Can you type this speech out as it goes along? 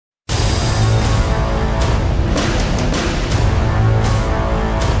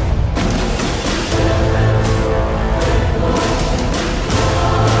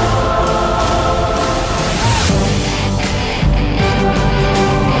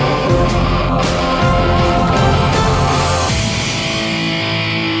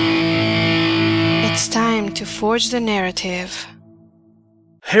Forge the Narrative.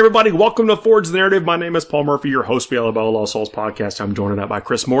 Hey everybody, welcome to Forge the Narrative. My name is Paul Murphy, your host for the Alabama Lost Souls podcast. I'm joined tonight by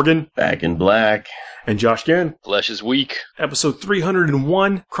Chris Morgan. Back in black. And Josh Gann. Flesh is weak. Episode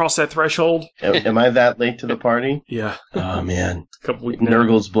 301, cross that threshold. Am I that late to the party? Yeah. Oh man. A couple weeks.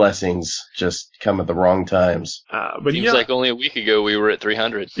 Nurgle's blessings just come at the wrong times. But Seems like only a week ago we were at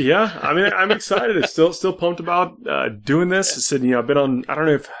 300. Yeah, I mean, I'm excited. I'm still pumped about doing this. I said, I've been on,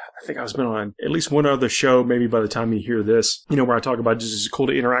 I think I've been on at least one other show, maybe by the time you hear this, where I talk about just it's cool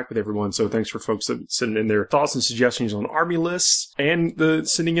to interact with everyone. So thanks for folks that sending in their thoughts and suggestions on army lists and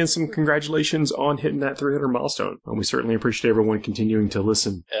sending in some congratulations on hitting that 300 milestone. And we certainly appreciate everyone continuing to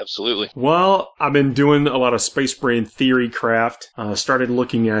listen. Absolutely. Well, I've been doing a lot of Space Brain theory craft. Started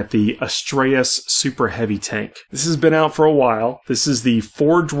looking at the Astraeus Super Heavy Tank. This has been out for a while. This is the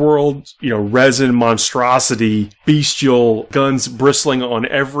Forge World, resin monstrosity, bestial, guns bristling on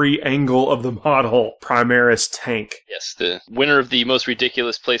every angle of the model Primaris tank. Yes, the winner of the most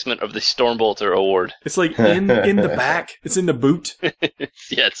ridiculous placement of the Stormbolter award. It's like in the back. It's in the boot.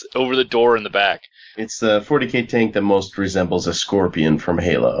 Yeah, it's over the door in the back. It's the 40k tank that most resembles a scorpion from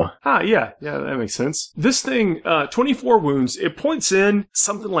Halo. Yeah, that makes sense. This thing, 24 wounds, it points in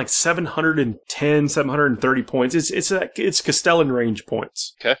something like 710, 730 points. It's Castellan range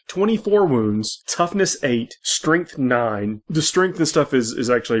points. Okay. 24 wounds, toughness 8, strength 9. The strength and stuff is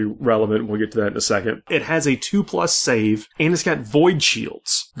actually relevant. We'll get to that in a second. It has a 2+ save, and it's got void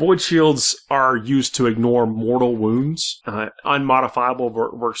shields. Void shields are used to ignore mortal wounds. Unmodifiable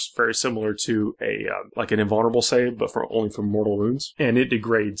works very similar to like an invulnerable save, but only for mortal wounds, and it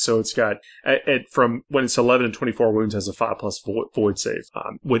degrades. So it's got from when it's 11 and 24 wounds has a 5+ void save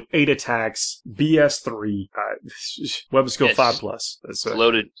with 8 attacks, BS 3, weapon skill 5+. It's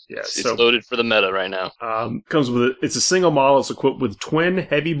loaded. Yeah, it's loaded for the meta right now. Comes with it's a single model. It's equipped with twin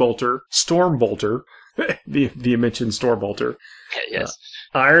heavy bolter, storm bolter, the mentioned storm bolter. Yes.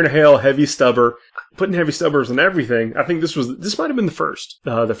 Iron Hail heavy stubber. Putting heavy stubbers on everything. I think this might have been the first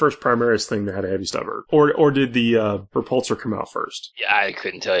Primaris thing that had a heavy stubber. Or did the repulsor come out first? Yeah, I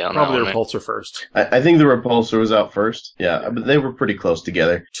couldn't tell you on Probably that the one. repulsor first. I think the repulsor was out first. Yeah, but they were pretty close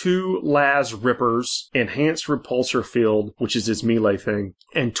together. 2 Las Rippers, enhanced repulsor field, which is its melee thing,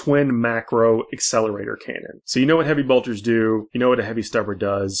 and twin macro accelerator cannon. So you know what heavy bolters do. You know what a heavy stubber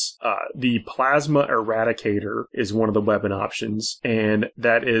does. The plasma eradicator is one of the weapon options, and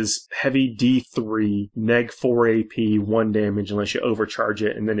that is heavy D3, neg 4 AP, 1 damage unless you overcharge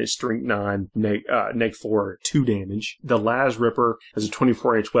it, and then it's strength 9, neg 4, 2 damage. The Las Ripper has a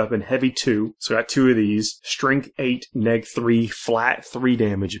 24-inch weapon, heavy 2, so got 2 of these. Strength 8, neg 3, flat 3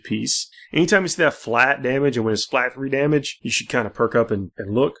 damage apiece. Anytime you see that flat damage, and when it's flat 3 damage, you should kind of perk up and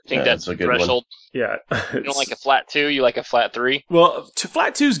look. I think that's a good threshold. Yeah. You don't like a flat 2, you like a flat 3? Well,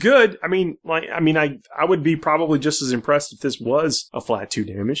 flat 2 is good. I would be probably just as impressed if this was a flat 2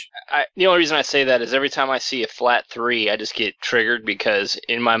 damage. The only reason I say that is every time I see a flat 3, I just get triggered because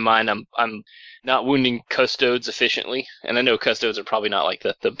in my mind I'm not wounding custodes efficiently, and I know custodes are probably not like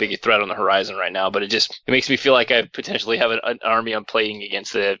the biggest threat on the horizon right now, but it makes me feel like I potentially have an army I'm playing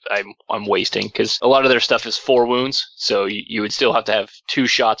against that I'm wasting, because a lot of their stuff is 4 wounds, so you would still have to have 2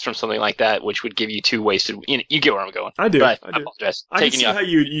 shots from something like that, which would give you 2 wasted. You get where I'm going. I do. But I I do. apologize. I can see how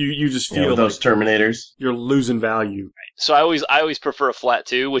you just feel With those Terminators. You're losing value. So I always prefer a flat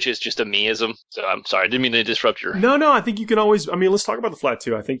 2, which is just a meism. So I'm sorry, I didn't mean to disrupt your. No, I think you can always. Let's talk about the flat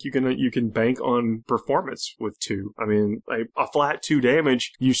 2. I think you can bank on performance with 2. A flat 2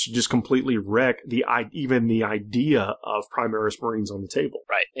 damage, you should just completely wreck even the idea of Primaris Marines on the table.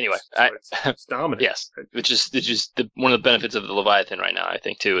 Right. Anyway, So it's dominant. Yes, which is one of the benefits of the Leviathan right now. I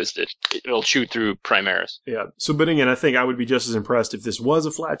think too is that it'll shoot through Primaris. Yeah. So, but again, I think I would be just as impressed if this was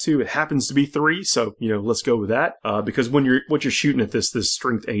a flat 2. It happens to be 3, so let's go with that. Because when you're shooting at this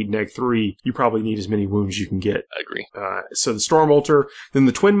strength 8 neg 3, you probably need as many wounds as you can get. I agree. So the Stormbolter, then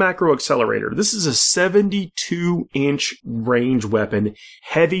the Twin Macro Accelerator. This is a 72-inch range weapon,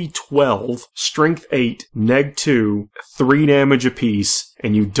 heavy 12, strength 8, neg 2, 3 damage apiece,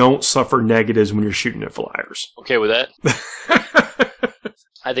 and you don't suffer negatives when you're shooting at flyers. Okay with that.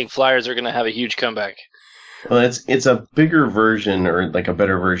 I think flyers are going to have a huge comeback. Well, it's a bigger version, or like a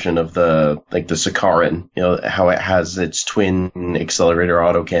better version of the Sakaran. How it has its twin accelerator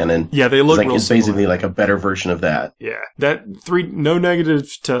autocannon. Yeah, they look. It's basically like a better version of that. Yeah, that 3 no negative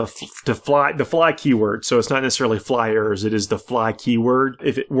to fly, the fly keyword. So it's not necessarily fly errors. It is the fly keyword.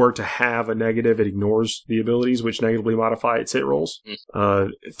 If it were to have a negative, it ignores the abilities which negatively modify its hit rolls.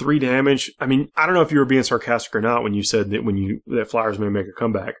 3 damage. I don't know if you were being sarcastic or not when you said that that flyers may make a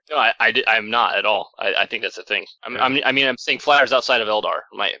comeback. No, I'm not at all. I think that's that's a thing. I'm saying flyers outside of Eldar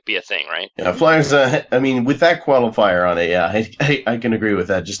might be a thing, right? Yeah, flyers. With that qualifier on it, yeah, I can agree with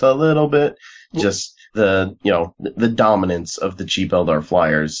that just a little bit. Just the dominance of the cheap Eldar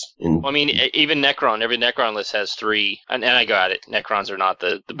flyers. Even Necron. Every Necron list has 3, and I got it. Necrons are not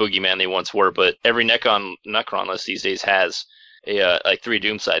the boogeyman they once were, but every Necron list these days has like 3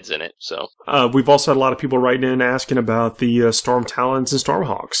 Doomsides in it. So we've also had a lot of people writing in asking about the Storm Talons and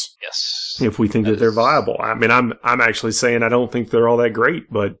Stormhawks. Yes, if we think that they're viable. I mean, I'm actually saying I don't think they're all that great,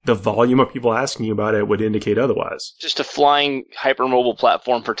 but the volume of people asking you about it would indicate otherwise. Just a flying hypermobile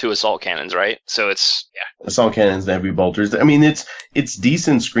platform for 2 assault cannons, right? So it's assault cannons and heavy bolters. I mean, it's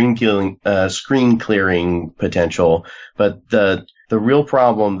decent screen clearing potential, but the real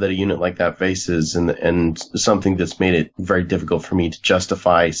problem that a unit like that faces, and something that's made it very difficult for me to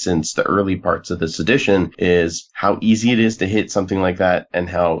justify since the early parts of this edition, is how easy it is to hit something like that, and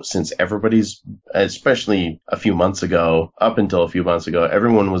how, since everybody's, especially up until a few months ago,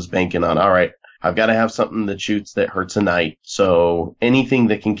 everyone was banking on, all right, I've got to have something that shoots that hurts a knight. So anything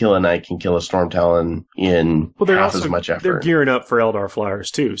that can kill a knight can kill a Storm Talon in half as much effort. They're gearing up for Eldar flyers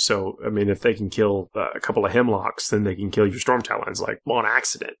too. So, I mean, if they can kill a couple of Hemlocks, then they can kill your Storm Talons, like, on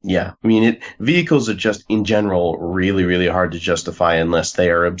accident. Yeah. I mean, vehicles are just, in general, really, really hard to justify unless they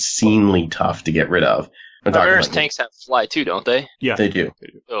are obscenely tough to get rid of. Primaris tanks have fly too, don't they? Yeah. They do.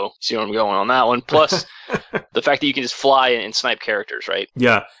 So, see where I'm going on that one. Plus, the fact that you can just fly and snipe characters, right?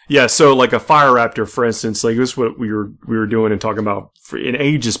 Yeah. Yeah, so like a Fire Raptor, for instance, like this is what we were doing and talking about in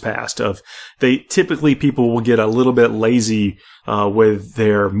ages past, of people will get a little bit lazy with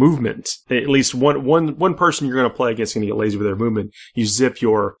their movement. At least one person you're going to play against is going to get lazy with their movement. You zip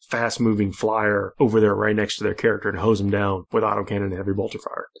your fast-moving flyer over there right next to their character and hose them down with autocannon and heavy bolter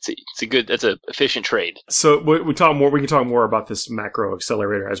fire. That's an efficient trade. So we can talk more about this macro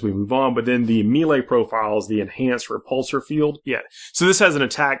accelerator as we move on, but then the melee profiles, the enhanced repulsor field. Yeah. So this has an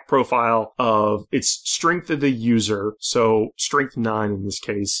attack profile of its strength of the user, so strength 9 in this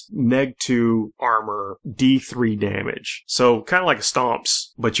case, neg 2 armor, D3 damage. So kind of like a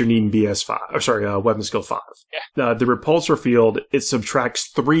Stomps, but you're needing weapon skill 5. Yeah. The repulsor field, it subtracts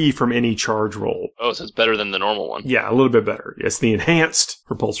 3 from any charge roll. Oh, so it's better than the normal one. Yeah, a little bit better. It's the enhanced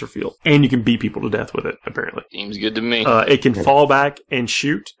repulsor field. And you can beat people to death with it, apparently. Seems good to me. It can fall back and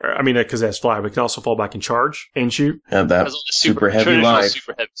shoot. Because it has fly, but it can also fall back and charge and shoot. And that super heavy life.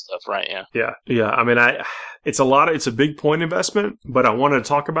 Super heavy stuff, right? Yeah. Yeah. I mean, it's a big point investment, but I wanted to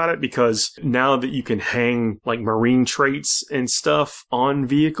talk about it because now that you can hang like marine traits and stuff on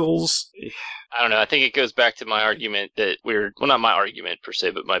vehicles. I don't know. I think it goes back to my argument that not my argument per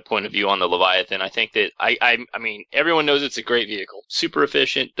se, but my point of view on the Leviathan. I think that I mean, everyone knows it's a great vehicle, super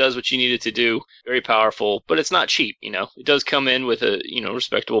efficient, does what you need it to do, very powerful, but it's not cheap. It does come in with a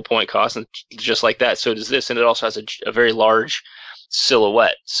respectable point cost, and just like that, so does this, and it also has a very large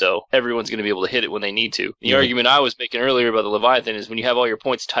silhouette, so everyone's going to be able to hit it when they need to. The argument I was making earlier about the Leviathan is when you have all your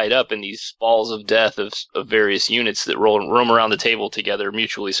points tied up in these balls of death of various units that roam around the table together,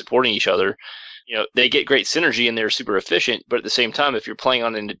 mutually supporting each other, they get great synergy and they're super efficient, but at the same time, if you're playing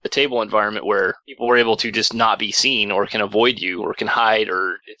on a table environment where people were able to just not be seen or can avoid you or can hide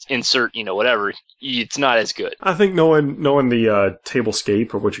or insert, whatever, it's not as good. I think knowing the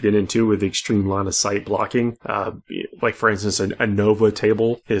tablescape or what you get into with the extreme line of sight blocking, like for instance, a Nova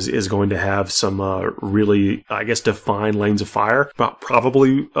table is going to have some really, I guess, defined lanes of fire. But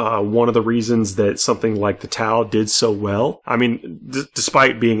probably one of the reasons that something like the Tau did so well. I mean,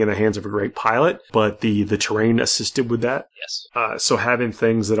 despite being in the hands of a great pilot, but the terrain assisted with that. Yes. So having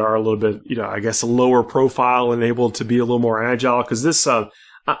things that are a little bit, I guess, a lower profile and able to be a little more agile, because this,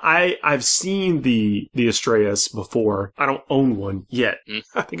 I've seen the Astraeus before. I don't own one yet.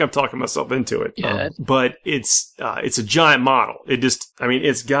 I think I'm talking myself into it. Yeah. But it's a giant model.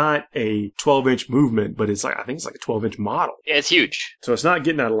 It's got a 12-inch movement, but I think it's like a 12-inch model. Yeah, it's huge. So it's not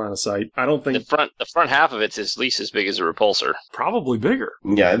getting out of line of sight. I don't think the front half of it's at least as big as a repulsor. Probably bigger.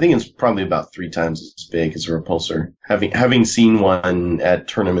 Yeah, I think it's probably about 3 times as big as a repulsor. Having seen one at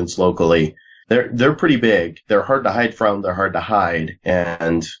tournaments locally, they're pretty big. They're hard to hide from. They're hard to hide,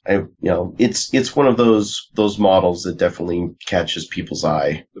 and it's one of those models that definitely catches people's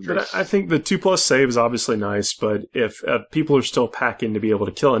eye. But I think the 2+ save is obviously nice. But if people are still packing to be able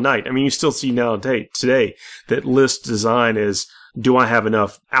to kill a knight, I mean, you still see today that list design is, do I have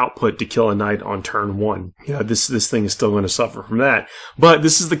enough output to kill a knight on turn 1? This thing is still going to suffer from that. But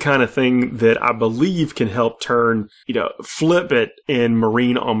this is the kind of thing that I believe can help turn, flip it in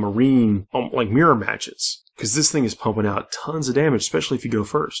marine on marine, like mirror matches. Because this thing is pumping out tons of damage, especially if you go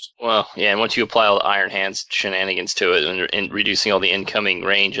first. Well, yeah, and once you apply all the Iron Hands shenanigans to it and reducing all the incoming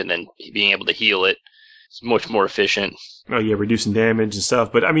range and then being able to heal it, It's much more efficient. Oh yeah, reducing damage and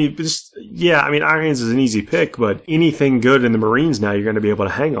stuff. But I mean, Iron Hands is an easy pick, but anything good in the Marines now, you're going to be able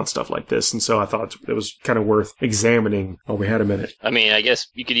to hang on stuff like this. And so I thought it was kind of worth examining while we had a minute. I mean, I guess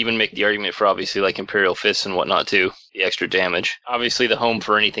you could even make the argument for obviously like Imperial Fists and whatnot too, the extra damage. Obviously the home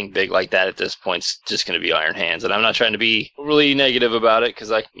for anything big like that at this point is just going to be Iron Hands. And I'm not trying to be really negative about it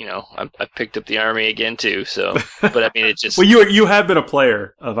because I picked up the army again too. So, but I mean, it just... Well, you have been a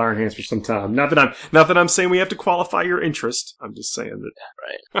player of Iron Hands for some time. Not that I'm saying we have to qualify your interest. I'm just saying that.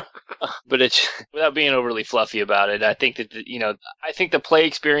 Right. But it's, without being overly fluffy about it, I think that, I think the play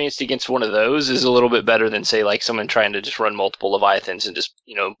experience against one of those is a little bit better than, say, like someone trying to just run multiple Leviathans and just,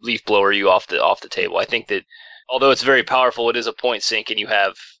 leaf blower you off the table. I think that although it's very powerful, it is a point sink, and you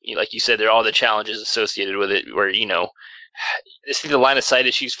have, like you said, there are all the challenges associated with it where, I see the line of sight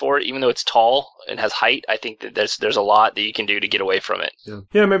issues for it, even though it's tall and has height. I think that there's a lot that you can do to get away from it.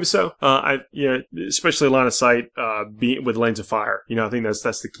 Yeah, maybe so. Especially line of sight, with lanes of fire. I think that's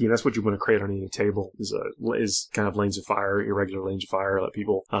the key. And that's what you want to create on any table is kind of lanes of fire, irregular lanes of fire. Let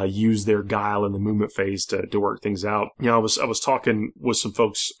people use their guile in the movement phase to work things out. I was talking with some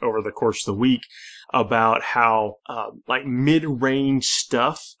folks over the course of the week about how like mid-range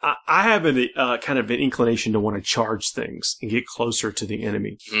stuff. I have a kind of an inclination to want to charge things and get closer to the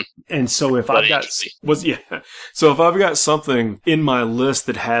enemy. And so if I've got something in my list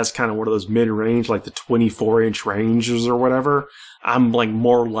that has kind of one of those mid-range, like the 24-inch ranges or whatever, I'm like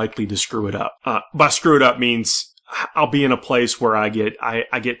more likely to screw it up. By screw it up means I'll be in a place where I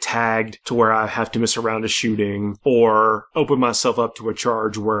get tagged to where I have to miss a round of shooting, or open myself up to a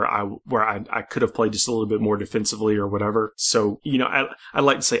charge where I could have played just a little bit more defensively or whatever. So, I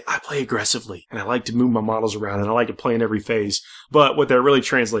like to say I play aggressively and I like to move my models around and I like to play in every phase. But what that really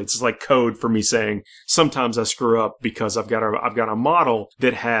translates is like code for me saying sometimes I screw up because I've got a model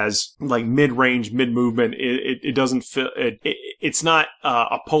that has like mid-range, mid-movement. It doesn't fit. It's not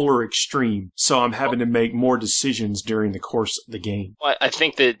a polar extreme. So I'm having to make more decisions during the course of the game. Well, I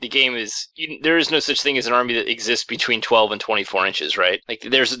think that the game is, there is no such thing as an army that exists between 12 and 24 inches, right? Like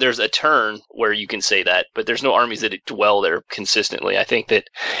there's a turn where you can say that, but there's no armies that dwell there consistently. I think that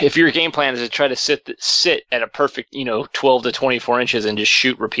if your game plan is to try to sit at a perfect, 12 to 24 inches and just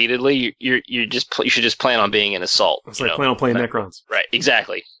shoot repeatedly, you should just plan on being an assault. It's like plan on playing Necrons. Right,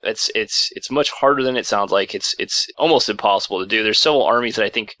 exactly. It's much harder than it sounds like. It's almost impossible to do. There's several armies that I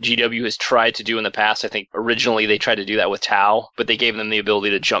think GW has tried to do in the past. I think originally they tried to do that with Tau, but they gave them the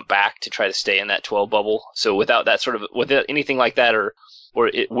ability to jump back to try to stay in that 12 bubble. So without without anything like that, or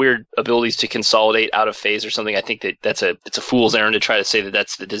weird abilities to consolidate out of phase or something, I think it's a fool's errand to try to say that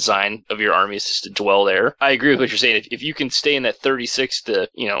that's the design of your army, is just to dwell there. I agree with what you're saying. If you can stay in that 36 to,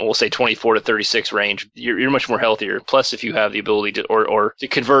 we'll say 24 to 36 range, you're much more healthier. Plus, if you have the ability to, or to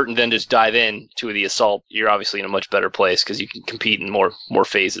convert and then just dive in to the assault, you're obviously in a much better place because you can compete in more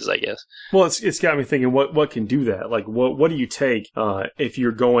phases, I guess. Well, it's got me thinking, what can do that? Like, what do you take if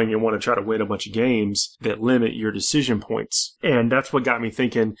you're going and want to try to win a bunch of games that limit your decision points? And that's what got me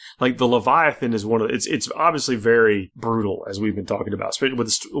thinking, like the Leviathan is one of it's obviously very brutal, as we've been talking about, especially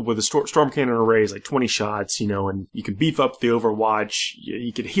with the storm cannon arrays, like 20 shots, and you can beef up the Overwatch,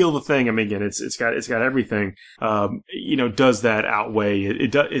 you can heal the thing. I mean, again, it's got everything. Does that outweigh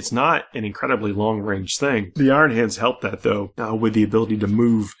it? It's not an incredibly long range thing. The Iron Hands help that though, with the ability to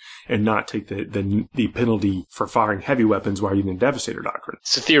move and not take the penalty for firing heavy weapons while using Devastator Doctrine.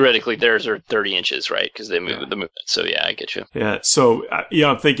 So theoretically, theirs are 30 inches, right? Because they move with the movement. So yeah, I get you. Yeah. So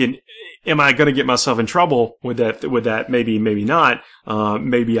I'm thinking, am I going to get myself in trouble with that? Maybe not.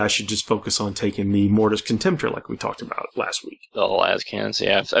 Maybe I should just focus on taking the Mortis Contemptor like we talked about last week. The whole Azcans,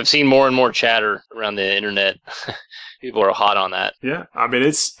 yeah. I've seen more and more chatter around the internet. People are hot on that. Yeah, I mean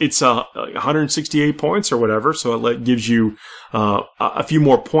it's 168 points or whatever, so it gives you a few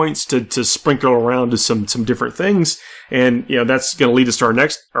more points to sprinkle around to some different things, and that's going to lead us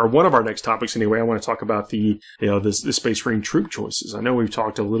to one of our next topics anyway. I want to talk about the Space Marine troop choices. I know we've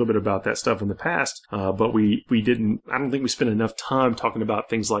talked a little bit about that stuff in the past, but we didn't. I don't think we spent enough time talking about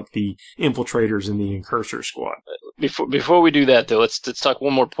things like the Infiltrators and the Incursor Squad. Before we do that, though, let's talk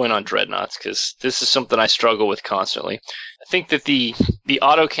one more point on Dreadnoughts, because this is something I struggle with constantly. I think that the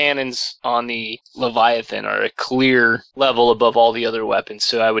autocannons on the Leviathan are a clear level above all the other weapons,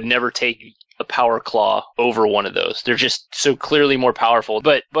 so I would never take a Power Claw over one of those. They're just so clearly more powerful.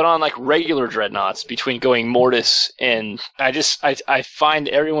 But on like regular Dreadnoughts, between going Mortis and I find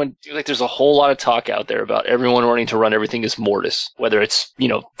everyone, like, there's a whole lot of talk out there about everyone wanting to run everything as Mortis, whether it's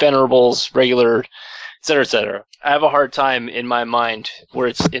Venerables, regular, et cetera, et cetera. I have a hard time in my mind where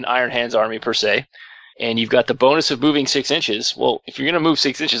it's an Iron Hands army per se, and you've got the bonus of moving 6 inches. Well, if you're going to move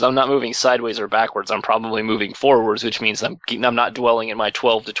 6 inches, I'm not moving sideways or backwards. I'm probably moving forwards, which means I'm not dwelling in my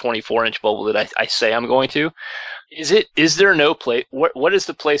 12 to 24 inch bubble that I say I'm going to. Is there no place? What is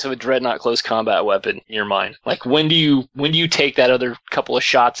the place of a dreadnought close combat weapon in your mind? Like, when do you take that other couple of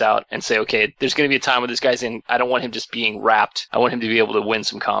shots out and say, okay, there's going to be a time where this guy's in. I don't want him just being wrapped. I want him to be able to win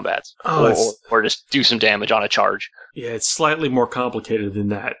some combats, or just do some damage on a charge. Yeah, it's slightly more complicated than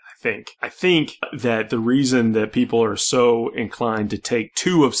that. I think that the reason that people are so inclined to take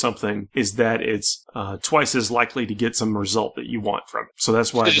 2 of something is that it's twice as likely to get some result that you want from it. So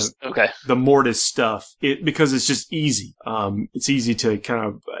that's why the Mortis stuff, because it's just easy. It's easy to kind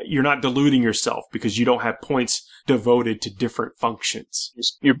of, you're not diluting yourself because you don't have points devoted to different functions.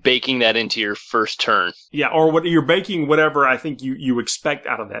 You're baking that into your first turn. Yeah, or you're baking whatever I think you expect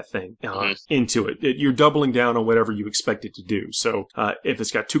out of that thing into it. You're doubling down on whatever you expect it to do. So if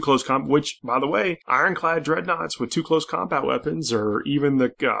it's got 2 close combat, which, by the way, ironclad dreadnoughts with 2 close combat weapons, or even the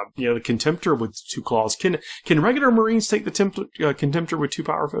Contemptor with 2 claws. Can regular Marines take the Contemptor with 2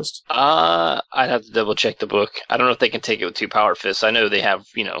 power fists? I'd have to double check the book. I don't know if they can take it with 2 power fists. I know they have,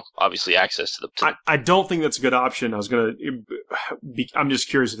 obviously access to the. I don't think that's a good option. I'm just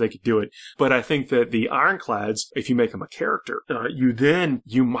curious if they could do it. But I think that the ironclads, if you make them a character,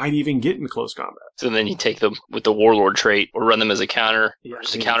 you might even get in close combat. So then you take them with the warlord trait, or run them as a counter, or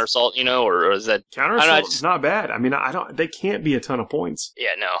just a counter assault, or is that counter assault? It's not bad. I mean, they can't be a ton of points. Yeah,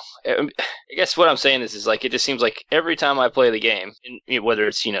 no. I guess what I'm saying is like, it just seems like every time I play the game, whether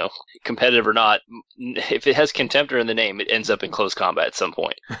it's competitive or not, if it has Contemptor in the name, it ends up in close combat at some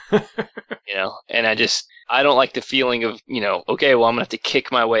point. And I don't like the feeling of, okay, well, I'm going to have to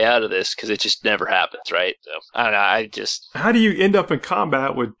kick my way out of this because it just never happens, right? So, I don't know, How do you end up in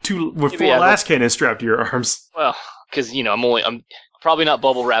combat with 4 last cannons strapped to your arms? Well, because, I'm probably not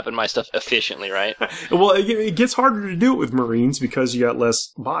bubble wrapping my stuff efficiently, right? Well, it gets harder to do it with Marines because you got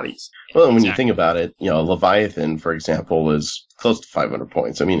less bodies. Well, when you think about it, Leviathan, for example, is close to 500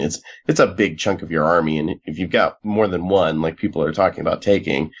 points. I mean, it's a big chunk of your army, and if you've got more than one, like people are talking about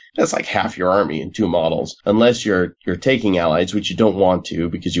taking, that's like half your army in 2 models. Unless you're taking allies, which you don't want to,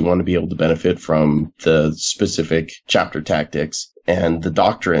 because you want to be able to benefit from the specific chapter tactics and the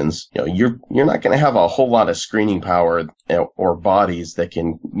doctrines. You're not going to have a whole lot of screening power or bodies that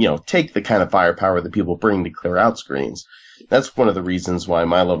can take the kind of firepower that people bring to clear out screens. That's one of the reasons why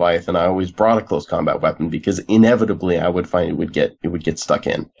my Leviathan, I always brought a close combat weapon, because inevitably I would find it would get stuck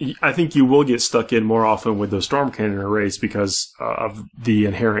in. I think you will get stuck in more often with those storm cannon arrays because of the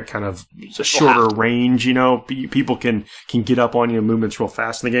inherent kind of shorter range. People can get up on you, movements real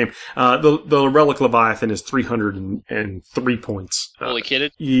fast in the game. The Relic Leviathan is 303 points. Fully kitted?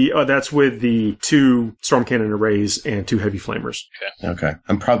 That's with the 2 storm cannon arrays and 2 heavy flamers. Okay.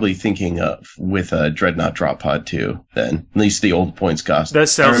 I'm probably thinking of with a Dreadnought drop pod too, then. At least the old points cost.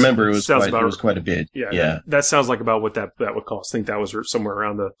 I remember it was quite a bit. Yeah. That sounds like about what that would cost. I think that was somewhere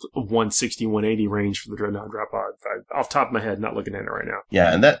around the 160, 180 range for the Dreadnought drop pod. Off the top of my head, not looking at it right now.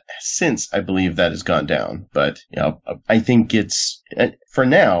 Yeah, and that since I believe that has gone down. But I think it's for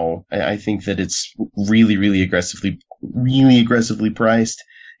now. I think that it's really, really aggressively priced.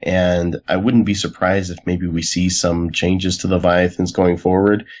 And I wouldn't be surprised if maybe we see some changes to Leviathans going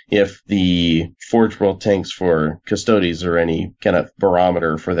forward. If the Forge World tanks for Custodes are any kind of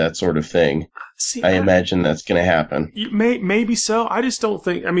barometer for that sort of thing, I imagine that's going to happen. Maybe so. I just don't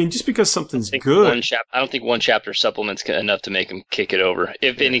think. I mean, just because something's good, I don't think 1 chapter supplement's enough to make them kick it over.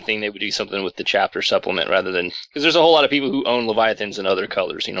 If anything, they would do something with the chapter supplement rather than, because there's a whole lot of people who own Leviathans in other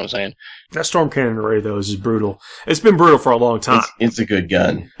colors. You know what I'm saying? That storm cannon array though is brutal. It's been brutal for a long time. It's a good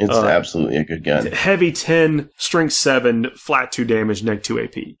gun. It's absolutely a good gun. Heavy 10, strength 7, flat 2 damage, neg 2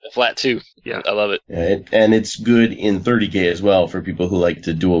 AP. Flat 2. Yeah, I love it. And it's good in 30k as well for people who like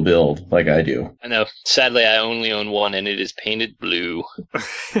to dual build like I do. I know. Sadly, I only own 1, and it is painted blue.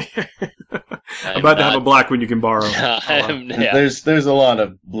 I'm about to have a black one you can borrow. There's a lot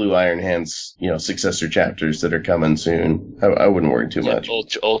of Blue Iron Hands, successor chapters that are coming soon. I wouldn't worry too much.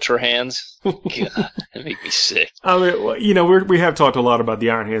 Ultra Hands? God, that make me sick. I mean, we have talked a lot about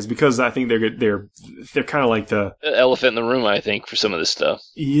the Iron Hands because I think they're good. They're kind of like the elephant in the room, I think, for some of this stuff.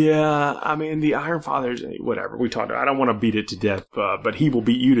 Yeah, I mean, the Iron Fathers, whatever we talked about. I don't want to beat it to death, but he will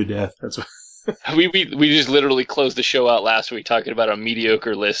beat you to death. That's what. We just literally closed the show out last week talking about a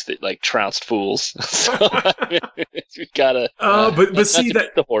mediocre list that like trounced fools. So we gotta. But see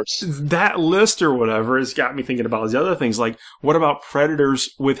that the horse. That list or whatever has got me thinking about these other things. Like, what about predators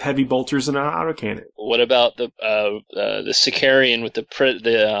with heavy bolters and an autocannon? What about the Sicarian with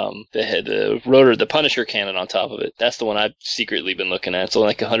the rotor, the Punisher cannon on top of it? That's the one I've secretly been looking at. It's only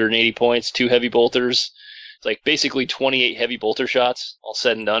like 180 points, 2 heavy bolters. It's like basically 28 heavy bolter shots, all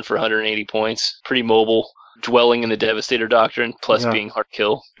said and done for 180 points. Pretty mobile, dwelling in the Devastator Doctrine, plus being hard to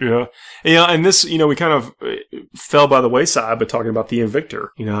kill. Yeah. And this, we kind of fell by the wayside by talking about the Invictor.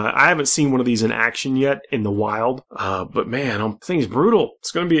 I haven't seen one of these in action yet in the wild. But man, the thing's brutal.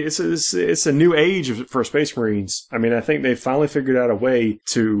 It's going to be, it's a new age for Space Marines. I mean, I think they finally figured out a way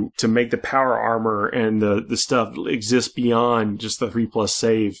to make the power armor and the stuff exist beyond just the 3+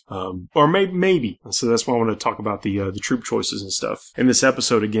 save. Or maybe. So that's why I want to talk about the troop choices and stuff in this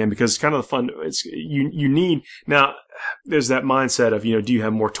episode again, because it's kind of the fun. You need, now, there's that mindset of, do you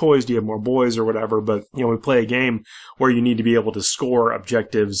have more toys? Do you have more boys or whatever? But, we play a game where you need to be able to score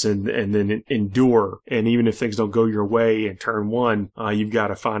objectives and then endure. And even if things don't go your way in turn one, you've got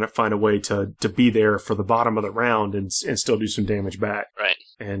to find a way to be there for the bottom of the round and still do some damage back. Right.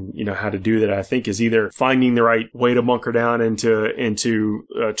 And, how to do that, I think, is either finding the right way to bunker down into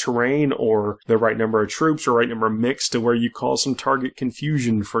terrain, or the right number of troops or right number of mix to where you cause some target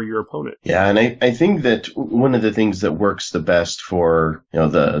confusion for your opponent. Yeah, and I think that one of the things that works the best for,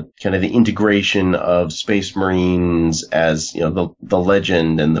 the kind of the integration of Space Marines as, the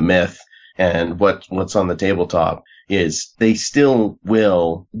legend and the myth and what's on the tabletop is they still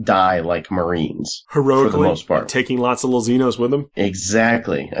will die like Marines. Heroically, for the most part. Taking lots of little Xenos with them.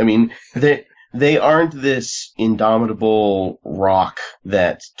 Exactly. I mean, they aren't this indomitable rock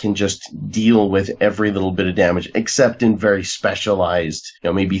that can just deal with every little bit of damage, except in very specialized,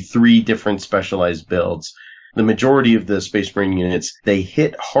 maybe 3 different specialized builds. The majority of the Space Marine units, they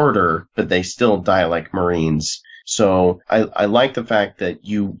hit harder, but they still die like Marines. So I like the fact that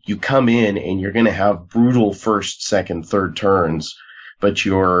you come in and you're going to have brutal first, second, third turns, but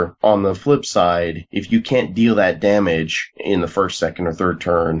you're on the flip side, if you can't deal that damage in the first, second, or third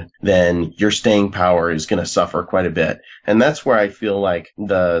turn, then your staying power is going to suffer quite a bit. And that's where I feel like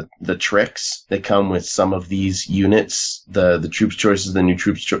the tricks that come with some of these units, the troops choices, the new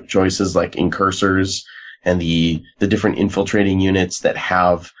troops choices like Incursors and the different infiltrating units that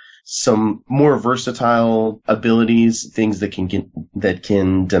have some more versatile abilities, things that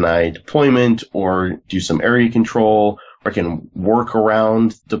can deny deployment or do some area control or can work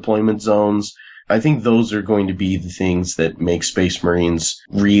around deployment zones. I think those are going to be the things that make Space Marines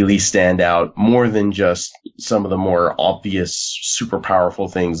really stand out more than just some of the more obvious, super powerful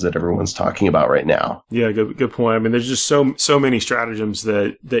things that everyone's talking about right now. Yeah, good point. I mean, there's just so many stratagems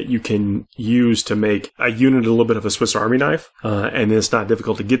that you can use to make a unit a little bit of a Swiss Army knife, and it's not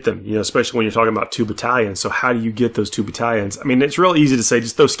difficult to get them, especially when you're talking about 2 battalions. So how do you get those 2 battalions? I mean, it's real easy to say,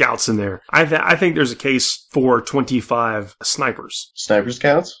 just throw scouts in there. I think there's a case for 25 snipers. Sniper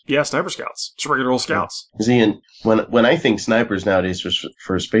scouts? Yeah, sniper scouts. Just regular old scouts. See, and when I think snipers nowadays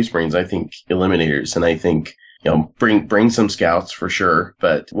for Space Marines, I think eliminators, and I think bring some scouts for sure.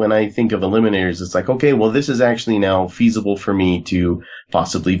 But when I think of eliminators, it's like, okay, well, this is actually now feasible for me to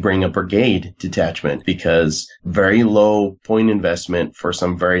possibly bring a brigade detachment, because very low point investment for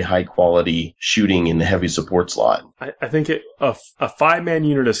some very high quality shooting in the heavy support slot. I think a 5-man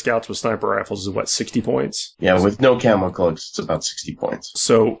unit of scouts with sniper rifles is 60 points? Yeah, with no camo cloaks, it's about 60 points.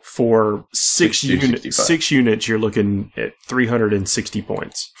 So for 6 units, you're looking at 360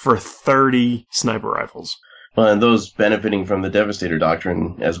 points for 30 sniper rifles. Well, and those benefiting from the Devastator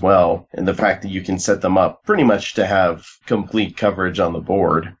Doctrine as well, and the fact that you can set them up pretty much to have complete coverage on the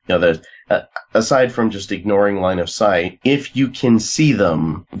board. Aside from just ignoring line of sight, if you can see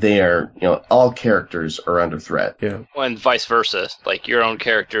them, they are, all characters are under threat. Yeah. Well, and vice versa. Like, your own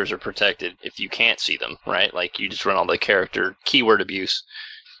characters are protected if you can't see them, right? Like, you just run all the character keyword abuse.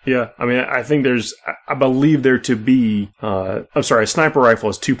 Yeah, I mean, I believe there to be, a sniper rifle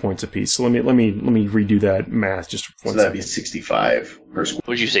is 2 points apiece. So let me redo that math just for one second. So that'd be 65 per squad.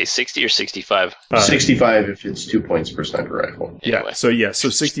 Would you say 60 or 65? 65 if it's 2 points per sniper rifle. Anyway. So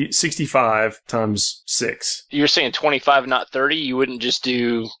 65 times 6. You're saying 25, not 30? You wouldn't just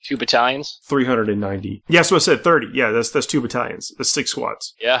do 2 battalions? 390. Yeah, so I said 30. Yeah, that's 2 battalions. That's 6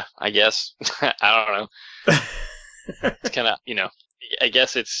 squads. Yeah, I guess. I don't know. It's kind of, I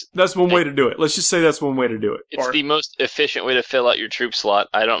guess that's one way to do it. Let's just say that's one way to do it. It's the most efficient way to fill out your troop slot.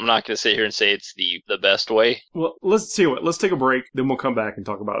 I'm not going to sit here and say it's the best way. Well, let's see what. Let's take a break, then we'll come back and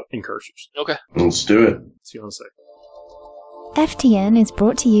talk about Incursors. Okay. Let's do it. See you in a second. FTN is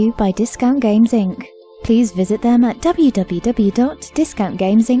brought to you by Discount Games Inc. Please visit them at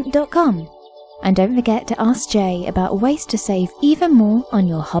www.discountgamesinc.com. And don't forget to ask Jay about ways to save even more on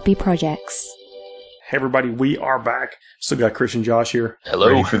your hobby projects. Hey everybody, we are back. Still got Chris and Josh here. Hello.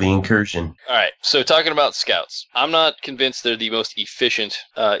 Ready for the incursion. All right, so talking about scouts, I'm not convinced they're the most efficient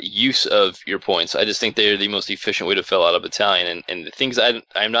use of your points. I just think they're the most efficient way to fill out a battalion. And the things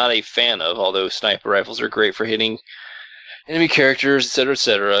I'm not a fan of, although sniper rifles are great for hitting enemy characters, etc.,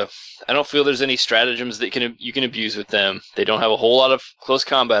 etc., I don't feel there's any stratagems that you can abuse with them. They don't have a whole lot of close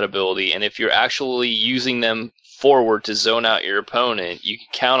combat ability, and if you're actually using them forward to zone out your opponent, you can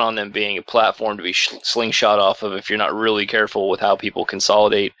count on them being a platform to be slingshot off of if you're not really careful with how people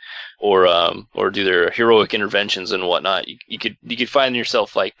consolidate or do their heroic interventions and whatnot. You could find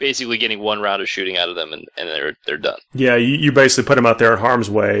yourself like basically getting one round of shooting out of them and they're done. Yeah, you basically put them out there in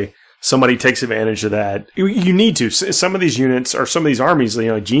harm's way. Somebody takes advantage of that. You need to. Some of these units or some of these armies,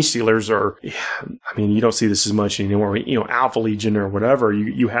 Gene Stealers are, I mean, you don't see this as much anymore. Alpha Legion or whatever,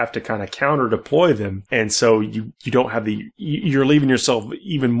 you have to kind of counter deploy them. And so you don't have you're leaving yourself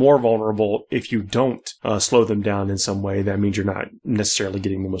even more vulnerable if you don't slow them down in some way. That means you're not necessarily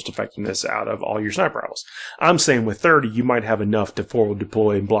getting the most effectiveness out of all your sniper rifles. I'm saying with 30, you might have enough to forward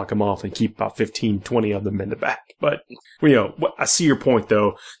deploy and block them off and keep about 15, 20 of them in the back. But, I see your point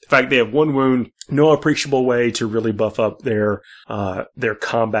though. The fact they have one wound, no appreciable way to really buff up their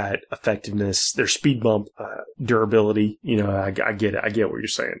combat effectiveness, their speed bump durability. I get it. I get what you're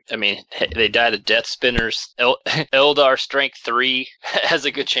saying. I mean, they die to death spinners. Eldar strength 3 has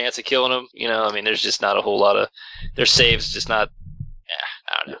a good chance of killing them. There's just not a whole lot of their saves. Just not.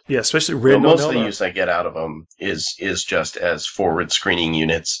 I don't know. Yeah, especially Rid. Most of the use I get out of them is just as forward screening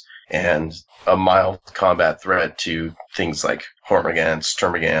units and a mild combat threat to things like Hormagaunts,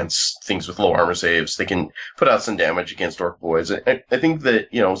 Termagants, things with low armor saves. They can put out some damage against Orc Boys. I think that,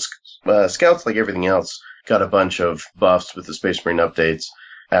 Scouts, like everything else, got a bunch of buffs with the Space Marine updates.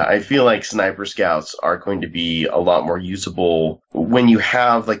 I feel like Sniper Scouts are going to be a lot more usable when you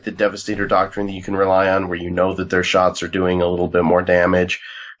have, like, the Devastator Doctrine that you can rely on, where you know that their shots are doing a little bit more damage.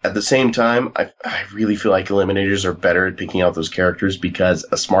 At the same time, I really feel like Eliminators are better at picking out those characters because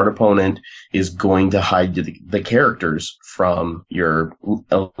a smart opponent is going to hide the characters from your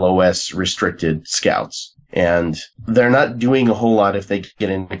LOS restricted scouts. And they're not doing a whole lot if they get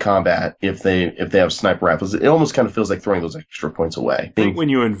into combat, if they have sniper rifles. It almost kind of feels like throwing those extra points away. I think when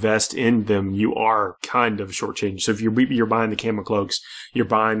you invest in them, you are kind of shortchanged. So if you're buying the camo cloaks, you're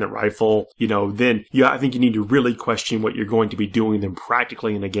buying the rifle, then I think you need to really question what you're going to be doing them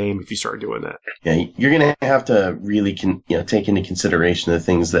practically in the game if you start doing that. Yeah, you're going to have to really take into consideration the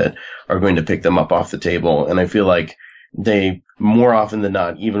things that are going to pick them up off the table. And I feel like they, more often than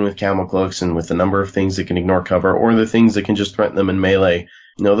not, even with camo cloaks and with the number of things that can ignore cover or the things that can just threaten them in melee,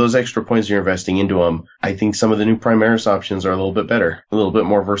 those extra points you're investing into them, I think some of the new Primaris options are a little bit better, a little bit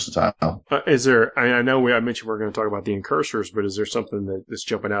more versatile. Is there, I know I mentioned we're going to talk about the Incursors, but is there something that's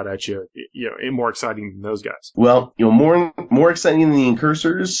jumping out at you, more exciting than those guys? Well, more exciting than the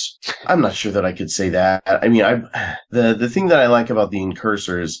Incursors, I'm not sure that I could say that. I mean, the thing that I like about the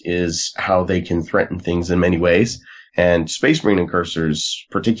Incursors is how they can threaten things in many ways. And Space Marine Incursors,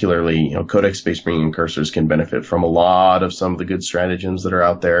 particularly, Codex Space Marine Incursors can benefit from a lot of some of the good stratagems that are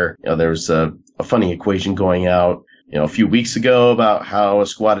out there. There's a funny equation going out, a few weeks ago about how a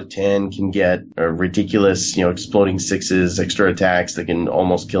squad of 10 can get ridiculous, exploding 6s, extra attacks that can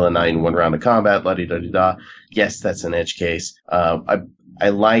almost kill a 9 in one round of combat, la-di-da-di-da. Yes, that's an edge case. I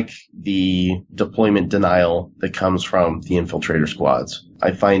like the deployment denial that comes from the infiltrator squads.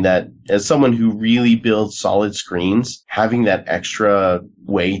 I find that as someone who really builds solid screens, having that extra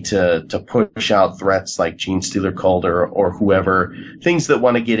way to push out threats like Gene Stealer Cult or whoever, things that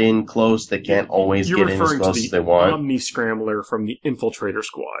want to get in close that can't always get in as close as they want. You're referring to the Omni Scrambler from the infiltrator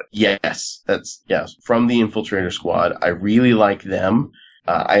squad. Yes, from the infiltrator squad. I really like them.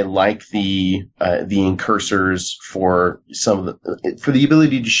 I like the Incursors for for the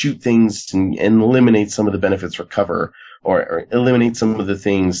ability to shoot things and eliminate some of the benefits for cover, or eliminate some of the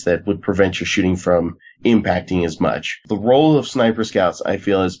things that would prevent your shooting from impacting as much. The role of Sniper Scouts, I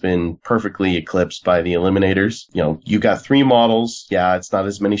feel, has been perfectly eclipsed by the Eliminators. You got 3 models. Yeah, it's not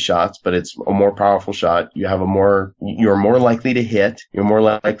as many shots, but it's a more powerful shot. You're more likely to hit. You're more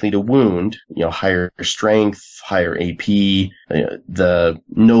likely to wound. Higher strength, higher AP. The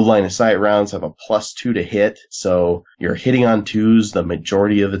no line of sight rounds have a +2 to hit, so you're hitting on 2s the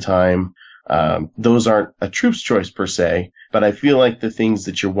majority of the time. Those aren't a troop's choice per se, but I feel like the things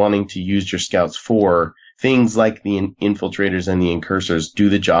that you're wanting to use your scouts for, things like the infiltrators and the incursors do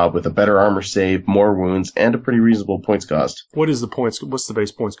the job with a better armor save, more wounds, and a pretty reasonable points cost. What's the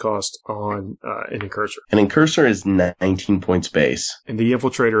base points cost on an incursor? An incursor is 19 points base. And the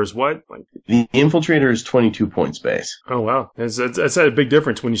infiltrator is what? The infiltrator is 22 points base. Oh, wow. That's a big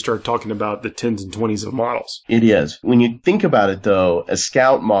difference when you start talking about the 10s and 20s of models. It is. When you think about it, though, a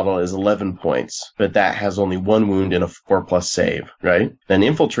scout model is 11 points, but that has only 1 wound and a 4+ save, right? An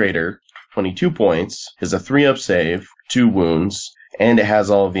infiltrator, 22 points, has a 3-up save, 2 wounds, and it has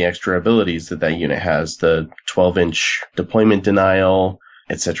all of the extra abilities that unit has, the 12-inch deployment denial,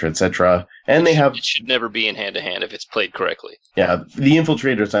 etc., etc. And it should never be in hand-to-hand if it's played correctly. Yeah, the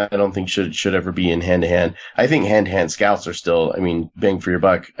infiltrators I don't think should ever be in hand-to-hand. I think hand-to-hand scouts are still, bang for your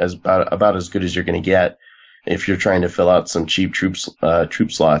buck, as about as good as you're going to get if you're trying to fill out some cheap troop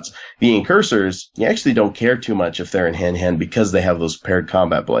slots. The incursors, you actually don't care too much if they're in hand-to-hand because they have those paired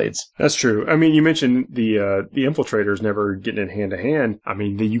combat blades. That's true. You mentioned the infiltrators never getting in hand-to-hand.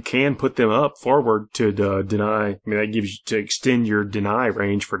 You can put them up forward to deny. That gives you to extend your deny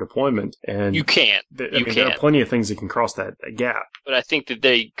range for deployment. And you can't. There are plenty of things that can cross that gap. But I think that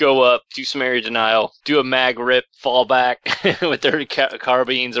they go up, do some area denial, do a mag rip, fall back with their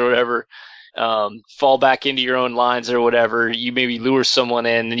carbines or whatever. Fall back into your own lines or whatever. You maybe lure someone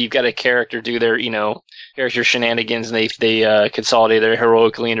in, and you've got a character do their, character shenanigans, and they consolidate, their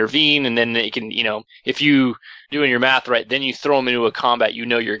heroically intervene, and then they can, if you doing your math right, then you throw them into a combat,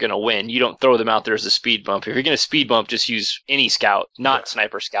 you're going to win. You don't throw them out there as a speed bump. If you're going to speed bump, just use any scout, not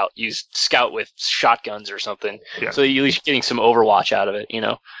sniper scout. Use scout with shotguns or something. Yeah. So you're at least getting some overwatch out of it,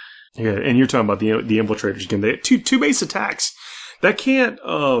 Yeah, and you're talking about the infiltrators again. They have two base attacks. That can't,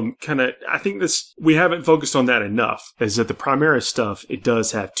 I think we haven't focused on that enough, is that the Primaris stuff, it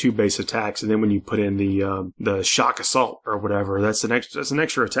does have 2 base attacks, and then when you put in the shock assault or whatever, that's an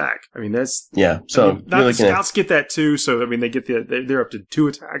extra attack. Scouts get that too, so, they get they're up to 2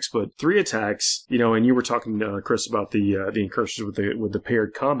 attacks, but 3 attacks, and you were talking, Chris, about the incursors with the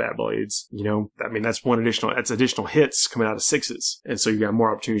paired combat blades, that's additional hits coming out of 6s, and so you got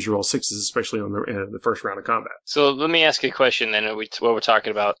more opportunities to roll 6s, especially on the first round of combat. So let me ask you a question then. We're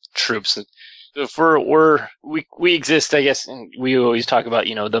talking about troops. If we exist, I guess, and we always talk about,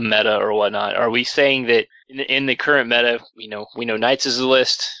 the meta or whatnot. Are we saying that in the current meta, we know Knights is a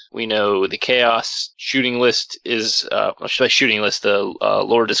list, we know the Chaos shooting list is, the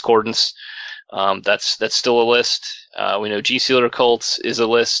Lord Discordance, that's still a list. We know G-Sealer cults is a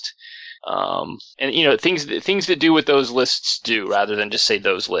list. And things that do what those lists do rather than just say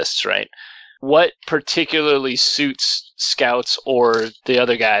those lists, right? What particularly suits scouts or the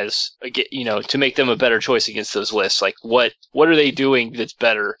other guys, to make them a better choice against those lists? Like, what are they doing that's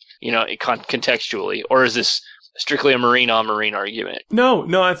better, contextually? Or is this strictly a marine on marine argument?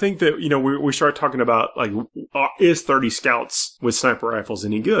 No, I think that, we start talking about, is 30 scouts with sniper rifles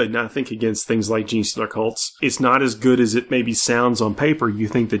any good? And I think against things like Gene-Stealer cults, it's not as good as it maybe sounds on paper. You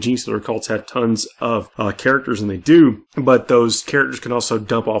think the Gene-Stealer cults have tons of characters, and they do, but those characters can also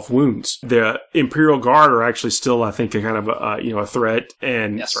dump off wounds. The Imperial Guard are actually still, I think, a kind of a threat,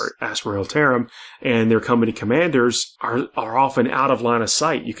 and yes. Asper Tarim, and their company commanders are often out of line of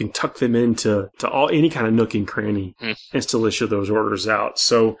sight. You can tuck them into any kind of nook and cranny and still issue those orders out.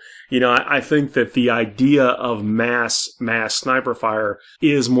 So, I think that the idea of mass sniper fire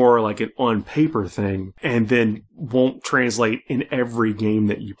is more like an on paper thing, and then won't translate in every game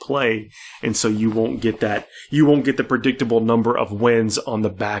that you play. And so you won't get the predictable number of wins on the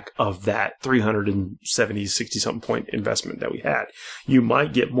back of that 370, 60 something point investment that we had. You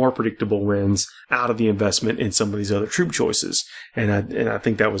might get more predictable wins out of the investment in some of these other troop choices. And I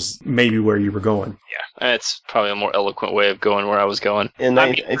think that was maybe where you were going. Yeah, that's probably a more eloquent way of going where I was going. And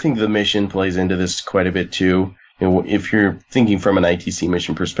I think the mission plays into this quite a bit too. If you're thinking from an ITC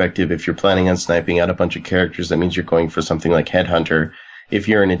mission perspective, if you're planning on sniping out a bunch of characters, that means you're going for something like Headhunter. If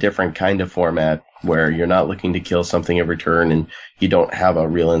you're in a different kind of format where you're not looking to kill something every turn and you don't have a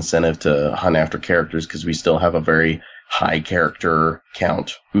real incentive to hunt after characters because we still have a very high character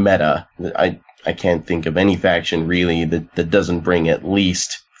count meta, I can't think of any faction really that doesn't bring at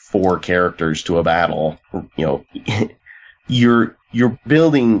least 4 characters to a battle. You're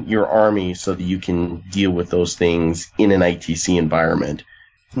building your army so that you can deal with those things in an ITC environment.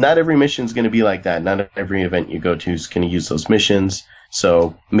 Not every mission is going to be like that. Not every event you go to is going to use those missions.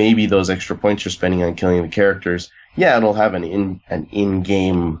 So maybe those extra points you're spending on killing the characters, it'll have an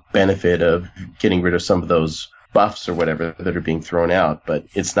in-game benefit of getting rid of some of those buffs or whatever that are being thrown out, but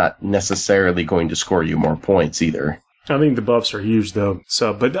it's not necessarily going to score you more points either. I think the buffs are huge, though.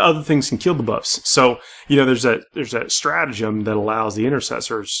 So, but other things can kill the buffs. So, there's that stratagem that allows the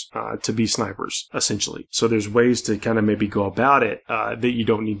intercessors to be snipers, essentially. So there's ways to kind of maybe go about it that you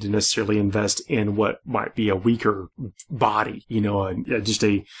don't need to necessarily invest in what might be a weaker body. Just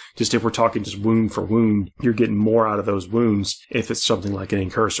if we're talking just wound for wound, you're getting more out of those wounds if it's something like an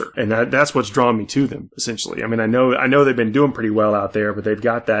incursor, and that's what's drawn me to them, essentially. I mean, I know they've been doing pretty well out there, but they've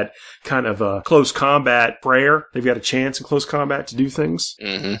got that kind of close combat prayer. They've got a chance in close combat to do things.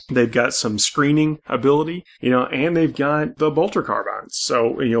 Mm-hmm. They've got some screening ability, and they've got the bolter carbines. So,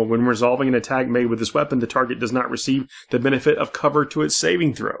 when resolving an attack made with this weapon, the target does not receive the benefit of cover to its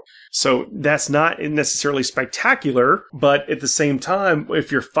saving throw. So that's not necessarily spectacular, but at the same time,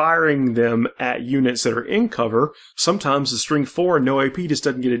 if you're firing them at units that are in cover, sometimes the string 4 and no AP just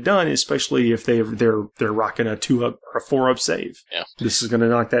doesn't get it done, especially if they're rocking a 2-up or a 4-up save. Yeah. This is going to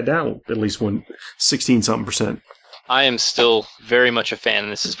knock that down at least 16-something%. I am still very much a fan,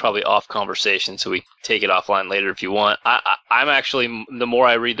 and this is probably off conversation, so we take it offline later if you want. I'm actually, the more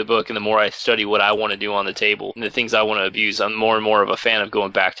I read the book and the more I study what I want to do on the table and the things I want to abuse, I'm more and more of a fan of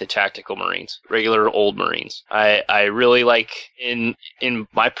going back to tactical Marines, regular old Marines. I really like, in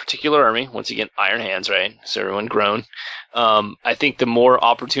my particular army, once again, Iron Hands, right? So everyone grown. I think the more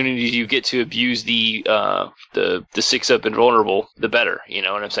opportunities you get to abuse the 6-up invulnerable, the better. You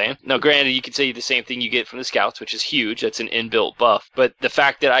know what I'm saying? Now, granted, you could say the same thing you get from the scouts, which is huge. That's an inbuilt buff. But the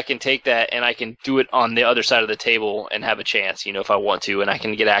fact that I can take that and I can do it on the other side of the table and have a chance, if I want to, and I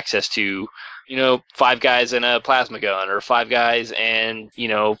can get access to, 5 guys and a plasma gun, or 5 guys and,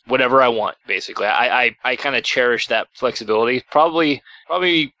 whatever I want, basically. I kind of cherish that flexibility. Probably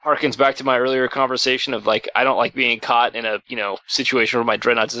harkens back to my earlier conversation of, like, I don't like being caught in a, situation where my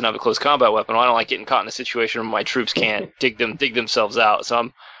dreadnought doesn't have a close combat weapon. I don't like getting caught in a situation where my troops can't dig themselves out.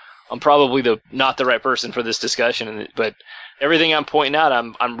 So I'm probably not the right person for this discussion, but everything I'm pointing out,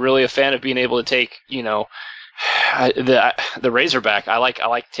 I'm really a fan of being able to take, the Razorback. I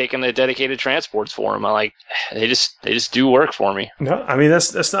like taking the dedicated transports for them. They just do work for me. No, I mean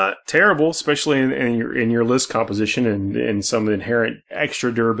that's not terrible, especially in your list composition and some of the inherent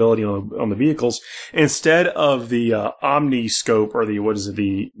extra durability on the vehicles. Instead of the Omni Scope, or what was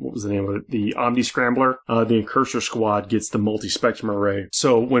the name of it? The Omni Scrambler. The Incursor Squad gets the multi-spectrum array.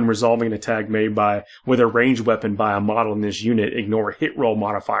 So when resolving an attack made with a ranged weapon by a model in this unit, ignore hit roll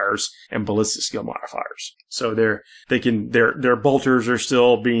modifiers and ballistic skill modifiers. So their bolters are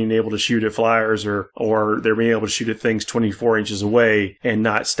still being able to shoot at flyers, or they're being able to shoot at things 24 inches away and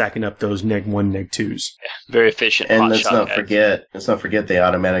not stacking up those neg 1, neg 2s. Yeah, very efficient. And let's not forget they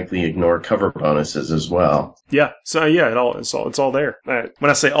automatically ignore cover bonuses as well. Yeah. So yeah, it's all there.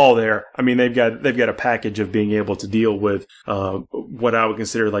 When I say all there, I mean they've got a package of being able to deal with what I would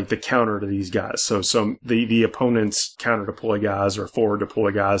consider like the counter to these guys. So the opponent's counter deploy guys or forward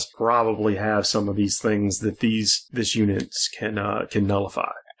deploy guys probably have some of these things that this units can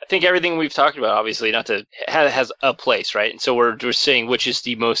nullify. I think everything we've talked about, obviously, has a place, right? And so we're saying which is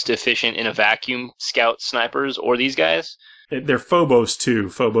the most efficient in a vacuum, scout, snipers, or these guys? They're Phobos too.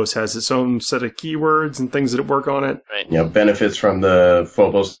 Phobos has its own set of keywords and things that work on it. Right. Yeah, benefits from the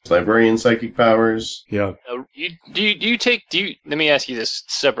Phobos librarian psychic powers. Yeah. Let me ask you this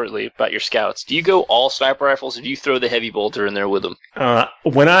separately about your scouts. Do you go all sniper rifles, or do you throw the heavy bolter in there with them?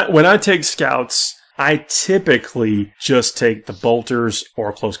 When I take scouts, I typically just take the bolters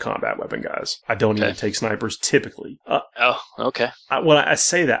or close combat weapon guys. I don't even take snipers typically. Okay. When I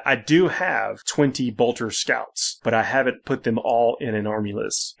say that, I do have 20 bolter scouts, but I haven't put them all in an army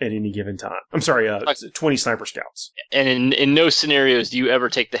list at any given time. I'm sorry, 20 sniper scouts. And in no scenarios do you ever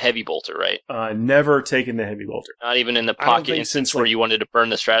take the heavy bolter, right? Never taken the heavy bolter. Not even in the pocket instance where you wanted to burn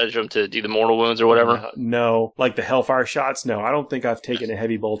the stratagem to do the mortal wounds or whatever? No. Like the Hellfire shots? No, I don't think I've taken a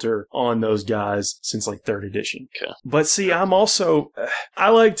heavy bolter on those guys since like 3rd edition. Okay. But see, I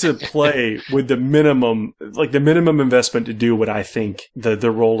like to play with the minimum investment to do what I think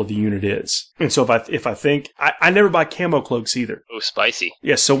the role of the unit is. And so if I think, I never buy camo cloaks either. Oh, spicy.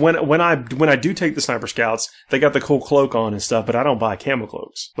 Yeah, so when I do take the sniper scouts, they got the cool cloak on and stuff, but I don't buy camo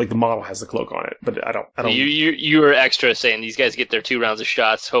cloaks. Like the model has the cloak on it, but I don't. You were extra saying these guys get their 2 rounds of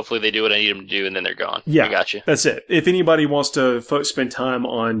shots, hopefully they do what I need them to do, and then they're gone. Yeah. I got you. That's it. If anybody wants to spend time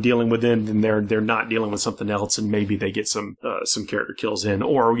on dealing with them, then they're not dealing with something else, and maybe they get some character kills in,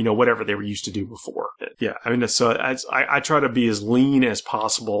 or whatever they were used to do before. Yeah, I mean, so I try to be as lean as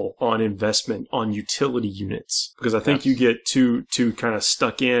possible on investment on utility units, because I think you get too kind of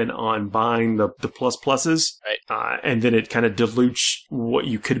stuck in on buying the pluses, right? And then it kind of dilutes what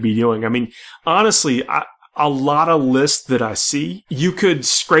you could be doing. I mean, honestly, a lot of lists that I see, you could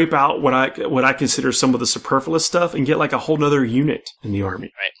scrape out what I consider some of the superfluous stuff and get like a whole nother unit in the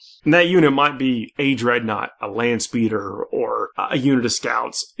army. Right. And that unit might be a dreadnought, a land speeder, or a unit of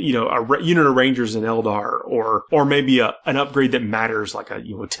scouts, you know, a unit of rangers in Eldar, or maybe an upgrade that matters, like a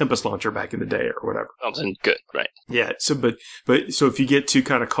Tempest launcher back in the day or whatever. Something good, right? Yeah. So, but so if you get too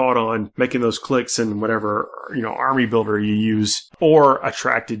kind of caught on making those clicks and whatever, army builder you use, or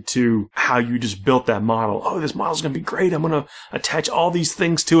attracted to how you just built that model. Oh, this model's going to be great. I'm going to attach all these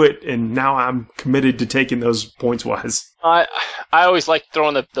things to it. And now I'm committed to taking those points wise. I always liked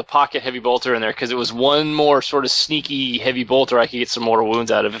throwing the pocket heavy bolter in there because it was one more sort of sneaky heavy bolter I could get some mortal wounds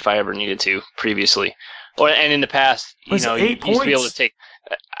out of if I ever needed to previously. And in the past, you used to be able to take.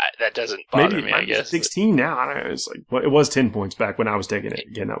 That doesn't bother me, I guess. 16 now. I don't know. It's like, well, it was 10 points back when I was taking it.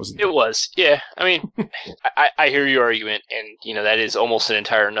 Again, that was. It was, yeah. I mean, I hear your argument, and that is almost an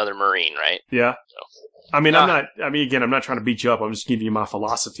entire another Marine, right? Yeah. So. I'm not trying to beat you up. I'm just giving you my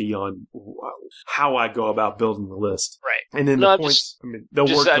philosophy on how I go about building the list. Right. And then the points, they'll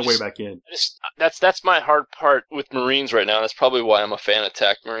work their way back in. That's my hard part with Marines right now. That's probably why I'm a fan of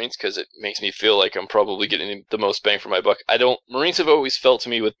TAC Marines, because it makes me feel like I'm probably getting the most bang for my buck. Marines have always felt to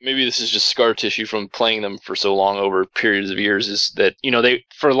me, with maybe this is just scar tissue from playing them for so long over periods of years, is that, they,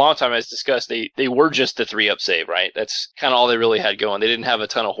 for a long time, as discussed, they were just the 3-up save, right? That's kind of all they really had going. They didn't have a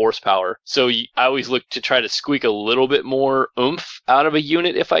ton of horsepower. So I always looked to try to squeak a little bit more oomph out of a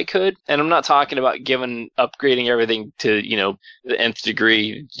unit if I could. And I'm not talking about upgrading everything to, the nth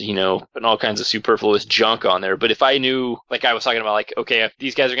degree, putting all kinds of superfluous junk on there. But if I knew, like I was talking about, like, okay, if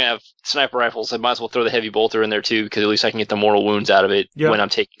these guys are going to have sniper rifles, I might as well throw the heavy bolter in there too, because at least I can get the mortal wounds out of it when I'm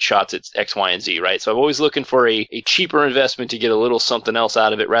taking shots at X, Y, and Z, right? So I'm always looking for a cheaper investment to get a little something else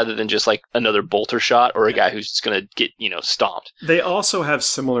out of it rather than just like another bolter shot or a guy who's just going to get, stomped. They also have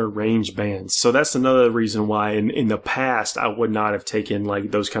similar range bands. So that's another reason why in the past I would not have taken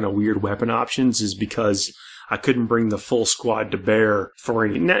like those kind of weird weapon options, is because I couldn't bring the full squad to bear for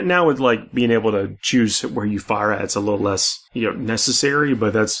any. Now with like being able to choose where you fire at, it's a little less necessary,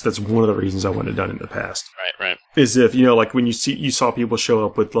 but that's one of the reasons I wouldn't have done it in the past. Right. Is if like when you saw people show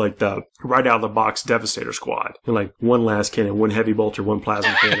up with like the right out of the box Devastator squad, and like one last cannon, one heavy bolter, one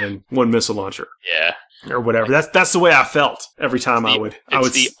plasma cannon, one missile launcher. Yeah. Or whatever. That's the way I felt every time I would.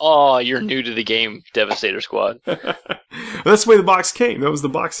 You're new to the game, Devastator Squad. That's the way the box came. That was the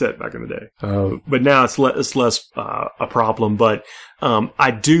box set back in the day. But now it's less a problem. But I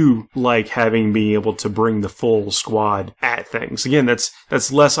do like being able to bring the full squad at things. Again, that's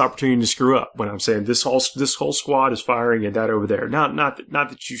less opportunity to screw up. When I'm saying this whole squad is firing at that over there. Not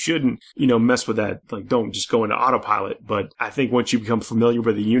that you shouldn't mess with that. Like, don't just go into autopilot. But I think once you become familiar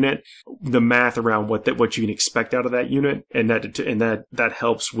with the unit, the math around what you can expect out of that unit, and that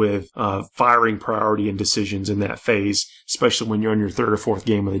helps with firing priority and decisions in that phase, especially when you're on your third or fourth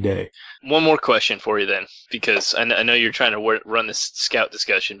game of the day. One more question for you then, because I know you're trying to run this scout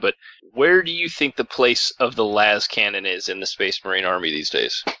discussion, but where do you think the place of the las cannon is in the Space Marine Army these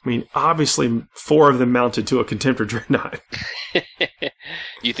days? I mean, obviously 4 of them mounted to a Contemptor Dreadnought.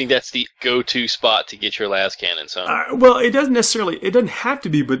 You think that's the go-to spot to get your las cannons, huh? Well, it doesn't have to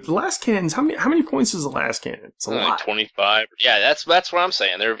be, but the las cannons, how many points is the las cannon? It's a lot. 25. Yeah, that's what I'm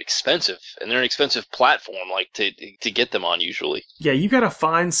saying. They're expensive, and they're an expensive platform, like to get them on usually. Yeah, you gotta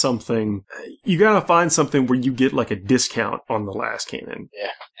find something where you get like a discount on the las cannon.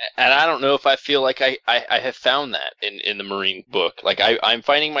 Yeah. And I don't know if I feel like I have found that in the Marine book. Like I'm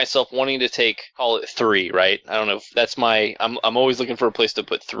finding myself wanting to take, call it 3, right? I don't know if that's I'm always looking for a place to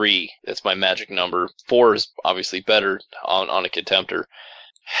put 3. That's my magic number. 4 is obviously better on a Contemptor.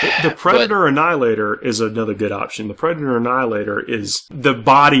 The Predator Annihilator is another good option. The Predator Annihilator is the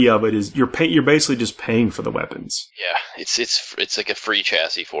body of it is you're basically just paying for the weapons. Yeah, it's like a free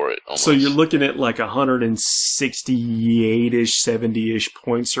chassis for it. Almost. So you're looking at like 168-ish, 70-ish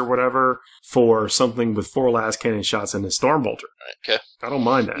points or whatever for something with 4 las cannon shots and a Stormbolter. Okay, I don't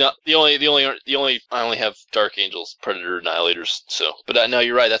mind that. No, the only I only have Dark Angels, Predator Annihilators. So, but no,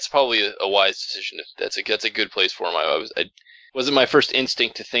 you're right. That's probably a wise decision. That's a good place for them. I wasn't my first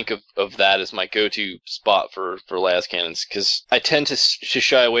instinct to think of that as my go-to spot for las cannons, because I tend to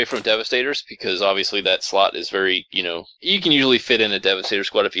shy away from Devastators, because obviously that slot is very, you can usually fit in a Devastator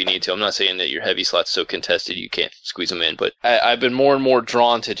squad if you need to. I'm not saying that your heavy slot's so contested you can't squeeze them in, but I've been more and more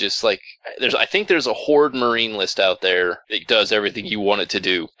drawn to just like, I think there's a Horde Marine list out there that does everything you want it to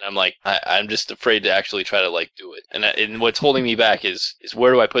do. And I'm like, I'm just afraid to actually try to like do it. And what's holding me back is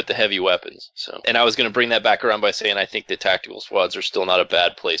where do I put the heavy weapons? So, and I was going to bring that back around by saying I think the tactical squads are still not a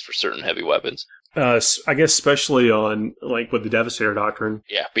bad place for certain heavy weapons. I guess especially on like with the Devastator Doctrine,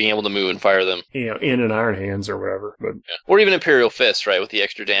 Yeah, being able to move and fire them. in an Iron Hands or whatever. But Yeah. Or even Imperial Fist, right, with the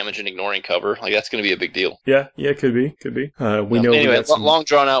extra damage and ignoring cover. Like, that's going to be a big deal. yeah, could be. We know. Anyway, long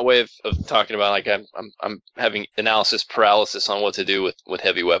drawn out way of talking about, like, I'm having analysis paralysis on what to do with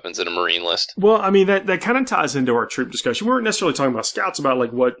heavy weapons in a Marine list. Well, I mean, that kind of ties into our troop discussion. We weren't necessarily talking about scouts, about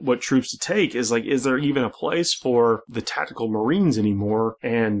like what troops to take. Is there even a place for the tactical Marines anymore?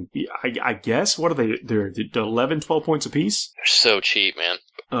 And I guess, what are they? They're 11, 12 points apiece. They're so cheap, man.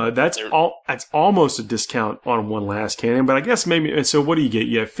 That's almost a discount on one last cannon, but I guess maybe. And so what do you get?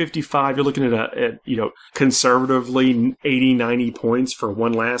 You have 55. You're looking at conservatively 80, 90 points for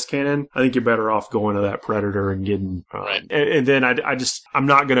one last cannon. I think you're better off going to that Predator and getting. Right. And then I'm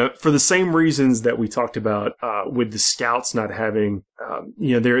not gonna, for the same reasons that we talked about with the scouts not having.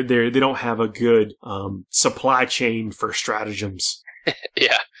 They don't have a good supply chain for stratagems.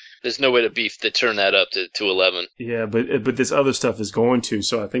 Yeah. There's no way to turn that up to 11. Yeah, but this other stuff is going to.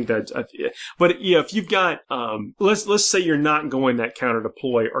 So I think that. But yeah, if you've got, let's say you're not going that counter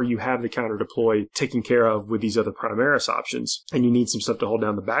deploy, or you have the counter deploy taken care of with these other Primaris options, and you need some stuff to hold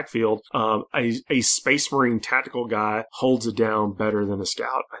down the backfield. A Space Marine tactical guy holds it down better than a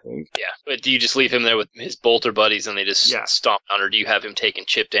scout, I think. Yeah, but do you just leave him there with his bolter buddies and they just stomp down, or do you have him taking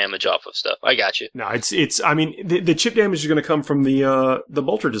chip damage off of stuff? I got you. No, it's. I mean, the chip damage is going to come from the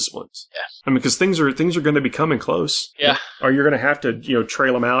bolter disciplines. Yeah, I mean, because things are going to be coming close. Yeah, or you're going to have to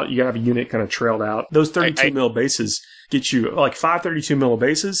trail them out. You got to have a unit kind of trailed out. Those 32 mil bases get you like 532 mil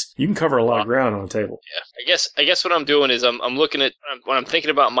bases. You can cover a lot of ground on a table. Yeah, I guess what I'm doing is I'm looking at when I'm thinking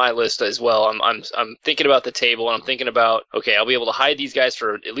about my list as well. I'm thinking about the table, and I'm thinking about, okay, I'll be able to hide these guys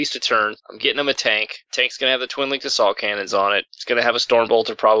for at least a turn. I'm getting them a tank. Tank's gonna have the twin linked assault cannons on it. It's gonna have a storm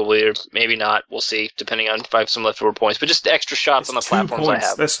bolter probably, or maybe not. We'll see, depending on if I have some leftover points. But just extra shots on the platforms I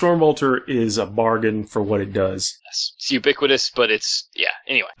have. That storm bolter is a bargain for what it does. Yes. It's ubiquitous, but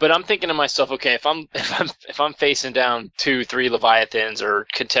anyway. But I'm thinking to myself, okay, if I'm facing down 2-3 Leviathans or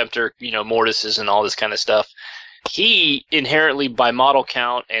Contemptor, Mortises and all this kind of stuff, he inherently, by model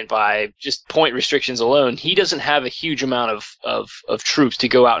count and by just point restrictions alone, he doesn't have a huge amount of troops to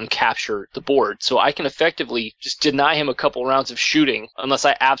go out and capture the board. So I can effectively just deny him a couple rounds of shooting unless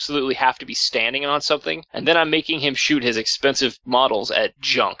I absolutely have to be standing on something. And then I'm making him shoot his expensive models at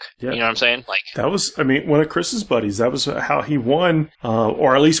junk. Yeah. You know what I'm saying? Like, that was, one of Chris's buddies. That was how he won,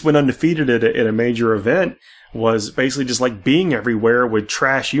 or at least went undefeated at a major event. Was basically just like being everywhere with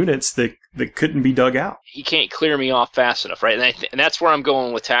trash units that couldn't be dug out. He can't clear me off fast enough, right? And that's where I'm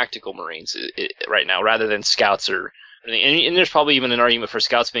going with tactical Marines right now, rather than scouts or anything. And there's probably even an argument for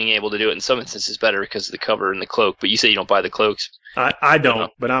scouts being able to do it in some instances better because of the cover and the cloak. But you say you don't buy the cloaks. I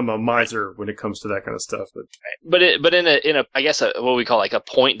don't, but I'm a miser when it comes to that kind of stuff. But in a I guess what we call like a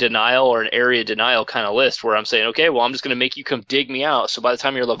point denial or an area denial kind of list, where I'm saying, okay, well, I'm just going to make you come dig me out. So by the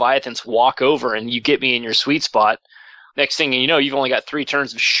time your Leviathans walk over and you get me in your sweet spot, next thing you know, you've only got 3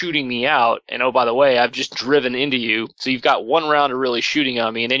 turns of shooting me out. And oh, by the way, I've just driven into you. So you've got 1 round of really shooting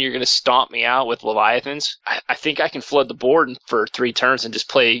on me, and then you're going to stomp me out with Leviathans. I think I can flood the board for 3 turns and just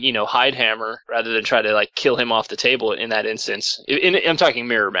play, hide hammer rather than try to like kill him off the table in that instance. I'm talking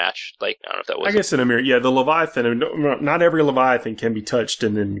mirror match. Like, I don't know if that was. I guess in a mirror, yeah, the Leviathan, not every Leviathan can be touched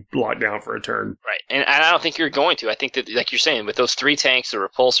and then locked down for a turn. Right. And I don't think you're going to. I think that, like you're saying, with those 3 tanks, the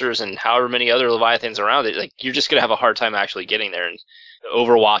repulsors, and however many other Leviathans around it, like, you're just going to have a hard time actually getting there and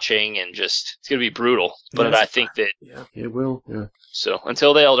overwatching, and just it's going to be brutal. But I think that it will. Yeah. So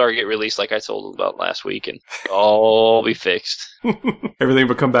until the Eldar get released, like I told about last week, and all be fixed. Everything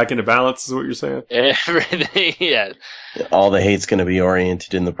will come back into balance, is what you're saying? Everything, yeah. All the hate's going to be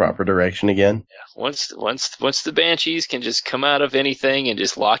oriented in the proper direction again. Yeah. Once the Banshees can just come out of anything and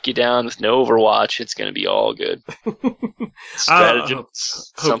just lock you down with no Overwatch, it's going to be all good.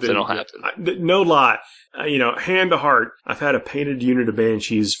 Something will happen. No lie. Hand to heart, I've had a painted unit of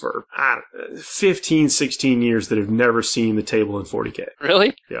Banshees for 15, 16 years that have never seen the table in 40k.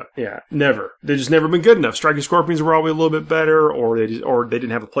 Really? Yeah, never. They've just never been good enough. Striking Scorpions were always a little bit better, or they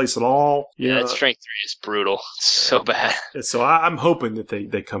didn't have a place at all. Yeah, Strength 3 is brutal. It's so bad. So I'm hoping that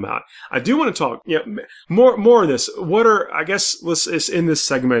they come out. I do want to talk more of this. Let's end this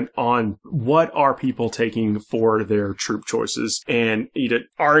segment on what are people taking for their troop choices, and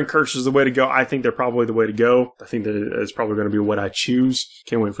are Incursions the way to go? I think they're probably the way way to go. I think that it's probably going to be what I choose.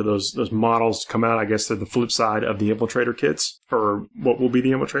 Can't wait for those models to come out. I guess they're the flip side of the Infiltrator kits, or what will be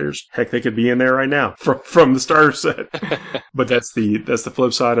the Infiltrators. Heck, they could be in there right now from the starter set. But that's the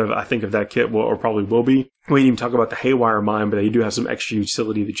flip side of, I think, of that kit, or probably will be. We didn't even talk about the Haywire Mine, but they do have some extra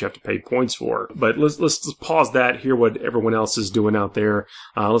utility that you have to pay points for. But let's pause that, hear what everyone else is doing out there.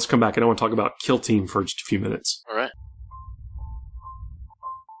 Let's come back, and I want to talk about Kill Team for just a few minutes. All right.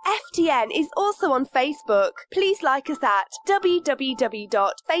 FTN is also on Facebook. Please like us at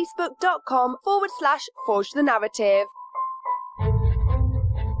www.facebook.com/Forge the Narrative.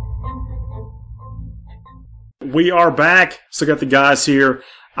 We are back. Still got the guys here.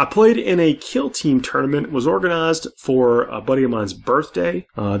 I played in a Kill Team tournament. It was organized for a buddy of mine's birthday.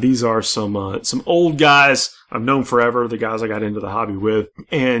 These are some old guys I've known forever, the guys I got into the hobby with.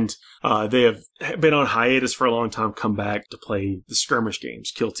 And they have been on hiatus for a long time, come back to play the skirmish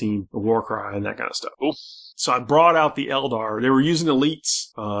games, Kill Team, Warcry, and that kind of stuff. Ooh. So I brought out the Eldar. They were using elites,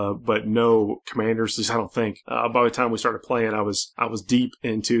 but no commanders, at least I don't think. By the time we started playing, I was deep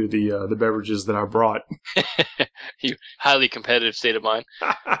into the beverages that I brought. You highly competitive state of mind.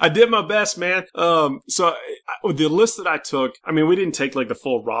 I did my best, man. So the list that I took, I mean, we didn't take like the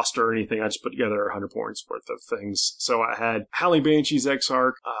full roster or anything. I just put together 100 points worth of things. So I had Howling Banshees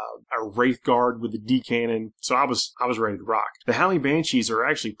Exarch, a Wraith Guard with the D cannon. So I was ready to rock. The Howling Banshees are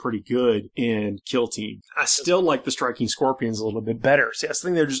actually pretty good in Kill Team. I still like the Striking Scorpions a little bit better. See, I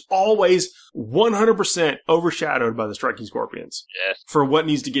think they're just always 100% overshadowed by the Striking Scorpions. Yeah. For what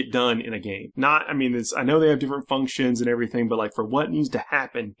needs to get done in a game. I know they have different functions and everything, but like for what needs to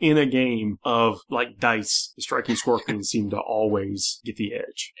happen in a game of like dice, the Striking Scorpions seem to always get the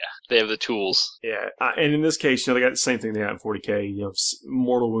edge. Yeah, they have the tools. Yeah, and in this case, they got the same thing they had in 40k.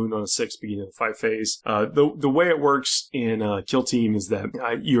 Mortal Wound on a 6 beginning of the fight phase. The way it works in Kill Team is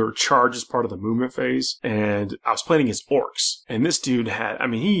that your charge is part of the movement phase. And I was playing against orcs, and this dude had,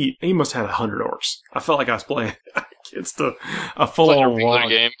 he must have had 100 orcs. I felt like I was playing against a full-on like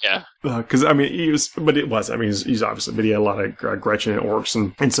game, yeah. Because, he's obviously, but he had a lot of Gretchen and orcs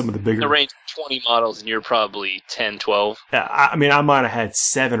and some of the bigger. The range of 20 models, and you're probably 10, 12. Yeah, I might have had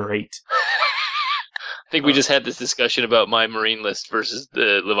 7 or 8. I think we just had this discussion about my Marine list versus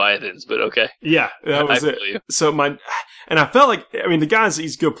the Leviathans, but okay. Yeah, that was it. So I felt like, the guy's,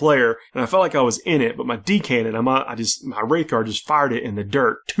 he's a good player, and I felt like I was in it, but my D cannon, my Wraith Guard just fired it in the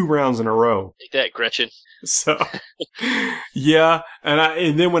dirt 2 rounds in a row. Take that, Gretchen. So, yeah,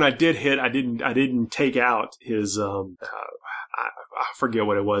 and then when I did hit, I didn't take out his, I forget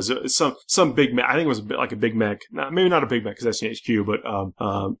what it was. It was some big mech. I think it was like a big mech. Maybe not a big mech because that's in HQ, but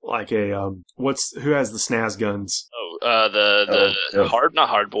like a who has the snaz guns? Not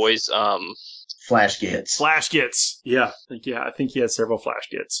hard boys. Flash Gits. Flash Gits. Yeah. I think he had several Flash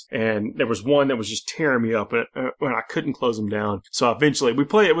Gits. And there was one that was just tearing me up when I couldn't close him down. So eventually we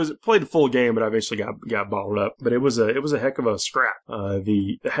played the full game, but I eventually got bottled up. But it was a heck of a scrap.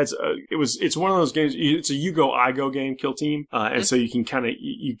 It's one of those games, it's a you go, I go game, Kill Team. And so you can kind of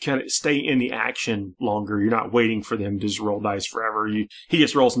stay in the action longer. You're not waiting for them to just roll dice forever. He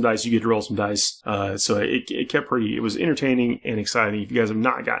gets to roll some dice, you get to roll some dice. So it was entertaining and exciting. If you guys have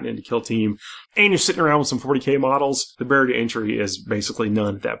not gotten into Kill Team, and you're sitting around with some 40k models, the barrier to entry is basically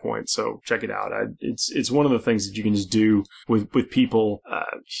none at that point. So check it out. It's one of the things that you can just do with people.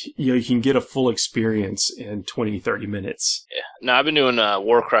 You can get a full experience in 20, 30 minutes. Yeah. No, I've been doing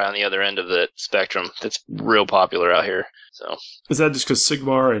Warcry on the other end of the spectrum. That's real popular out here. So is that just because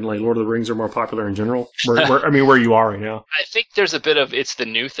Sigmar and like Lord of the Rings are more popular in general? Where you are right now? I think there's a bit of it's the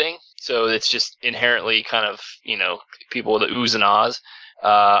new thing. So it's just inherently kind of, people with the oohs and ahs.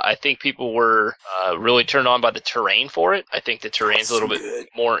 I think people were really turned on by the terrain for it. I think the terrain's a little bit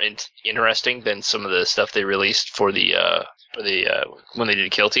more interesting than some of the stuff they released for the when they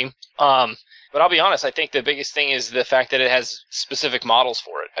did Kill Team. But I'll be honest, I think the biggest thing is the fact that it has specific models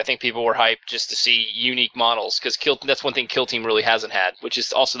for it. I think people were hyped just to see unique models because that's one thing Kill Team really hasn't had, which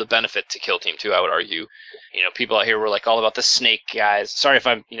is also the benefit to Kill Team too, I would argue. People out here were like all about the snake guys. Sorry if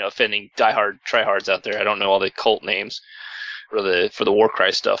I'm offending diehard tryhards out there. I don't know all the cult names for the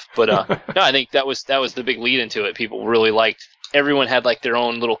Warcry stuff, but no, I think that was the big lead into it. People really liked. Everyone had like their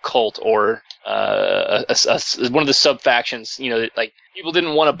own little cult or one of the sub factions. Like people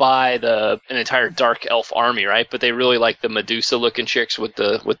didn't want to buy an entire dark elf army, right? But they really liked the Medusa looking chicks with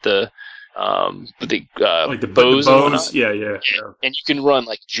the bows. And whatnot. Yeah. And you can run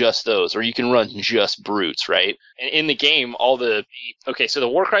like just those, or you can run just brutes, right? And in the game, so the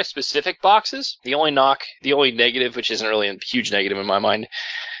Warcry specific boxes, the only negative, which isn't really a huge negative in my mind,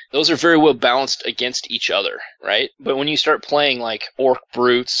 those are very well balanced against each other, right? But when you start playing like Orc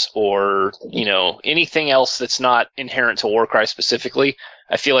Brutes or, anything else that's not inherent to Warcry specifically,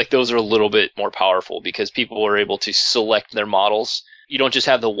 I feel like those are a little bit more powerful because people are able to select their models. You don't just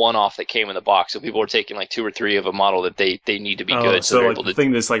have the one-off that came in the box. So people are taking like 2 or 3 of a model that they need to be good. So like the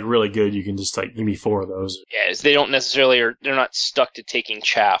thing that's like really good, you can just like give me 4 of those. Yeah, they don't necessarily, or they're not stuck to taking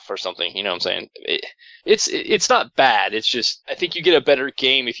chaff or something. You know what I'm saying? It's not bad. It's just, I think you get a better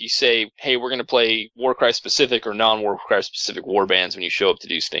game if you say, hey, we're going to play Warcry specific or non-Warcry specific warbands when you show up to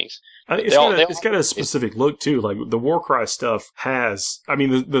do things. It's got a specific look too. Like the Warcry stuff has,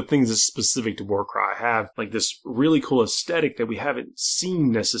 the things that's specific to Warcry have like this really cool aesthetic that we haven't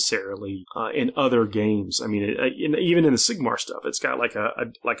seen necessarily in other games. Even in the Sigmar stuff, it's got like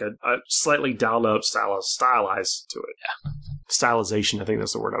a slightly dialed up stylized to it. Yeah. Stylization, I think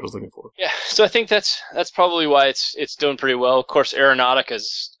that's the word I was looking for. Yeah, so I think that's probably why it's doing pretty well. Of course, Aeronautica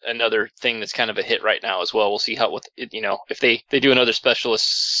is another thing that's kind of a hit right now as well. We'll see how if they do another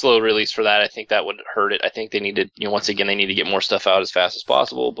specialist slow release for that, I think that would hurt it. I think they need to once again they need to get more stuff out as fast as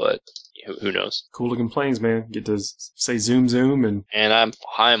possible, but who knows? Cool looking planes, man. Get to say zoom and I'm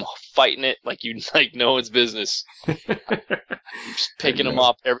fighting it like no one's business. Just picking them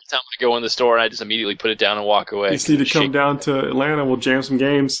up every time I go in the store, and I just immediately put it down and walk away. You just need to come down to Atlanta. We'll jam some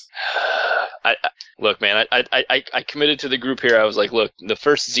games. Look, man, I committed to the group here. I was like, look, the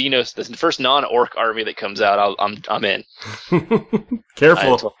first non-orc army that comes out, I'm in.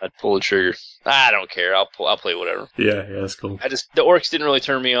 Careful. I'd pull the trigger. I don't care. I'll play whatever. Yeah, that's cool. The orcs didn't really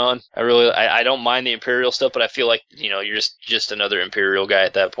turn me on. I don't mind the Imperial stuff, but I feel like you're just another Imperial guy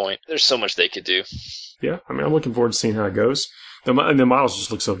at that point. There's so much they could do. Yeah, I'm looking forward to seeing how it goes. And the models just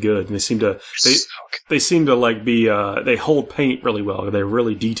look so good, and they seem to like be they hold paint really well. They're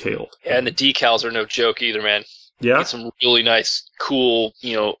really detailed. Yeah, and the decals are no joke either, man. Yeah, get some really nice, cool,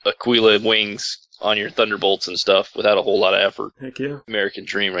 Aquila wings on your Thunderbolts and stuff without a whole lot of effort. Heck yeah, American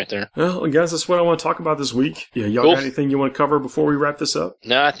dream right there. Well, guys, that's what I want to talk about this week. Yeah, y'all got anything you want to cover before we wrap this up?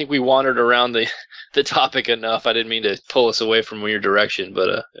 No, I think we wandered around the topic enough. I didn't mean to pull us away from your direction,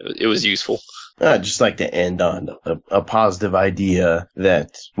 but it was useful. I'd just like to end on a positive idea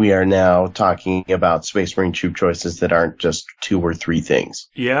that we are now talking about Space Marine troop choices that aren't just 2 or 3 things.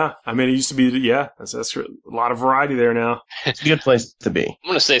 Yeah, it used to be, that's a lot of variety there now. It's a good place to be. I'm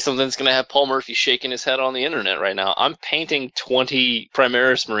going to say something that's going to have Paul Murphy shaking his head on the internet right now. I'm painting 20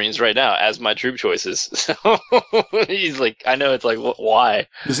 Primaris Marines right now as my troop choices. So he's like, I know, it's like, why?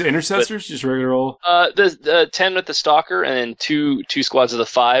 Is it intercessors? Just regular old? The 10 with the Stalker and then two squads of the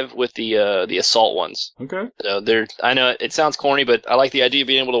 5 with the assault ones. Okay. So I know it sounds corny, but I like the idea of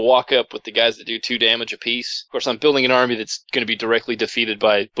being able to walk up with the guys that do 2 damage apiece. Of course, I'm building an army that's going to be directly defeated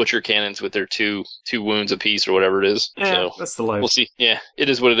by butcher cannons with their two wounds apiece or whatever it is. Yeah, so that's the life. We'll see. Yeah, it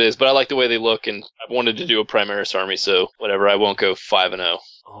is what it is. But I like the way they look, and I've wanted to do a Primaris army, so whatever. I won't go 5-0.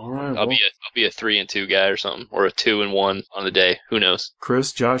 All right. I'll be a 3-2 guy or something, or a 2-1 on the day. Who knows?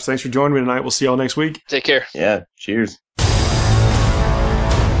 Chris, Josh, thanks for joining me tonight. We'll see y'all next week. Take care. Yeah. Cheers.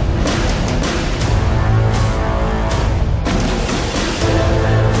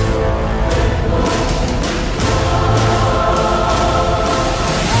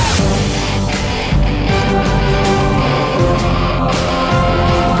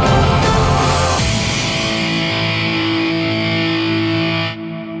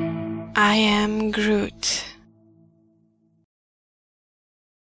 I am Groot.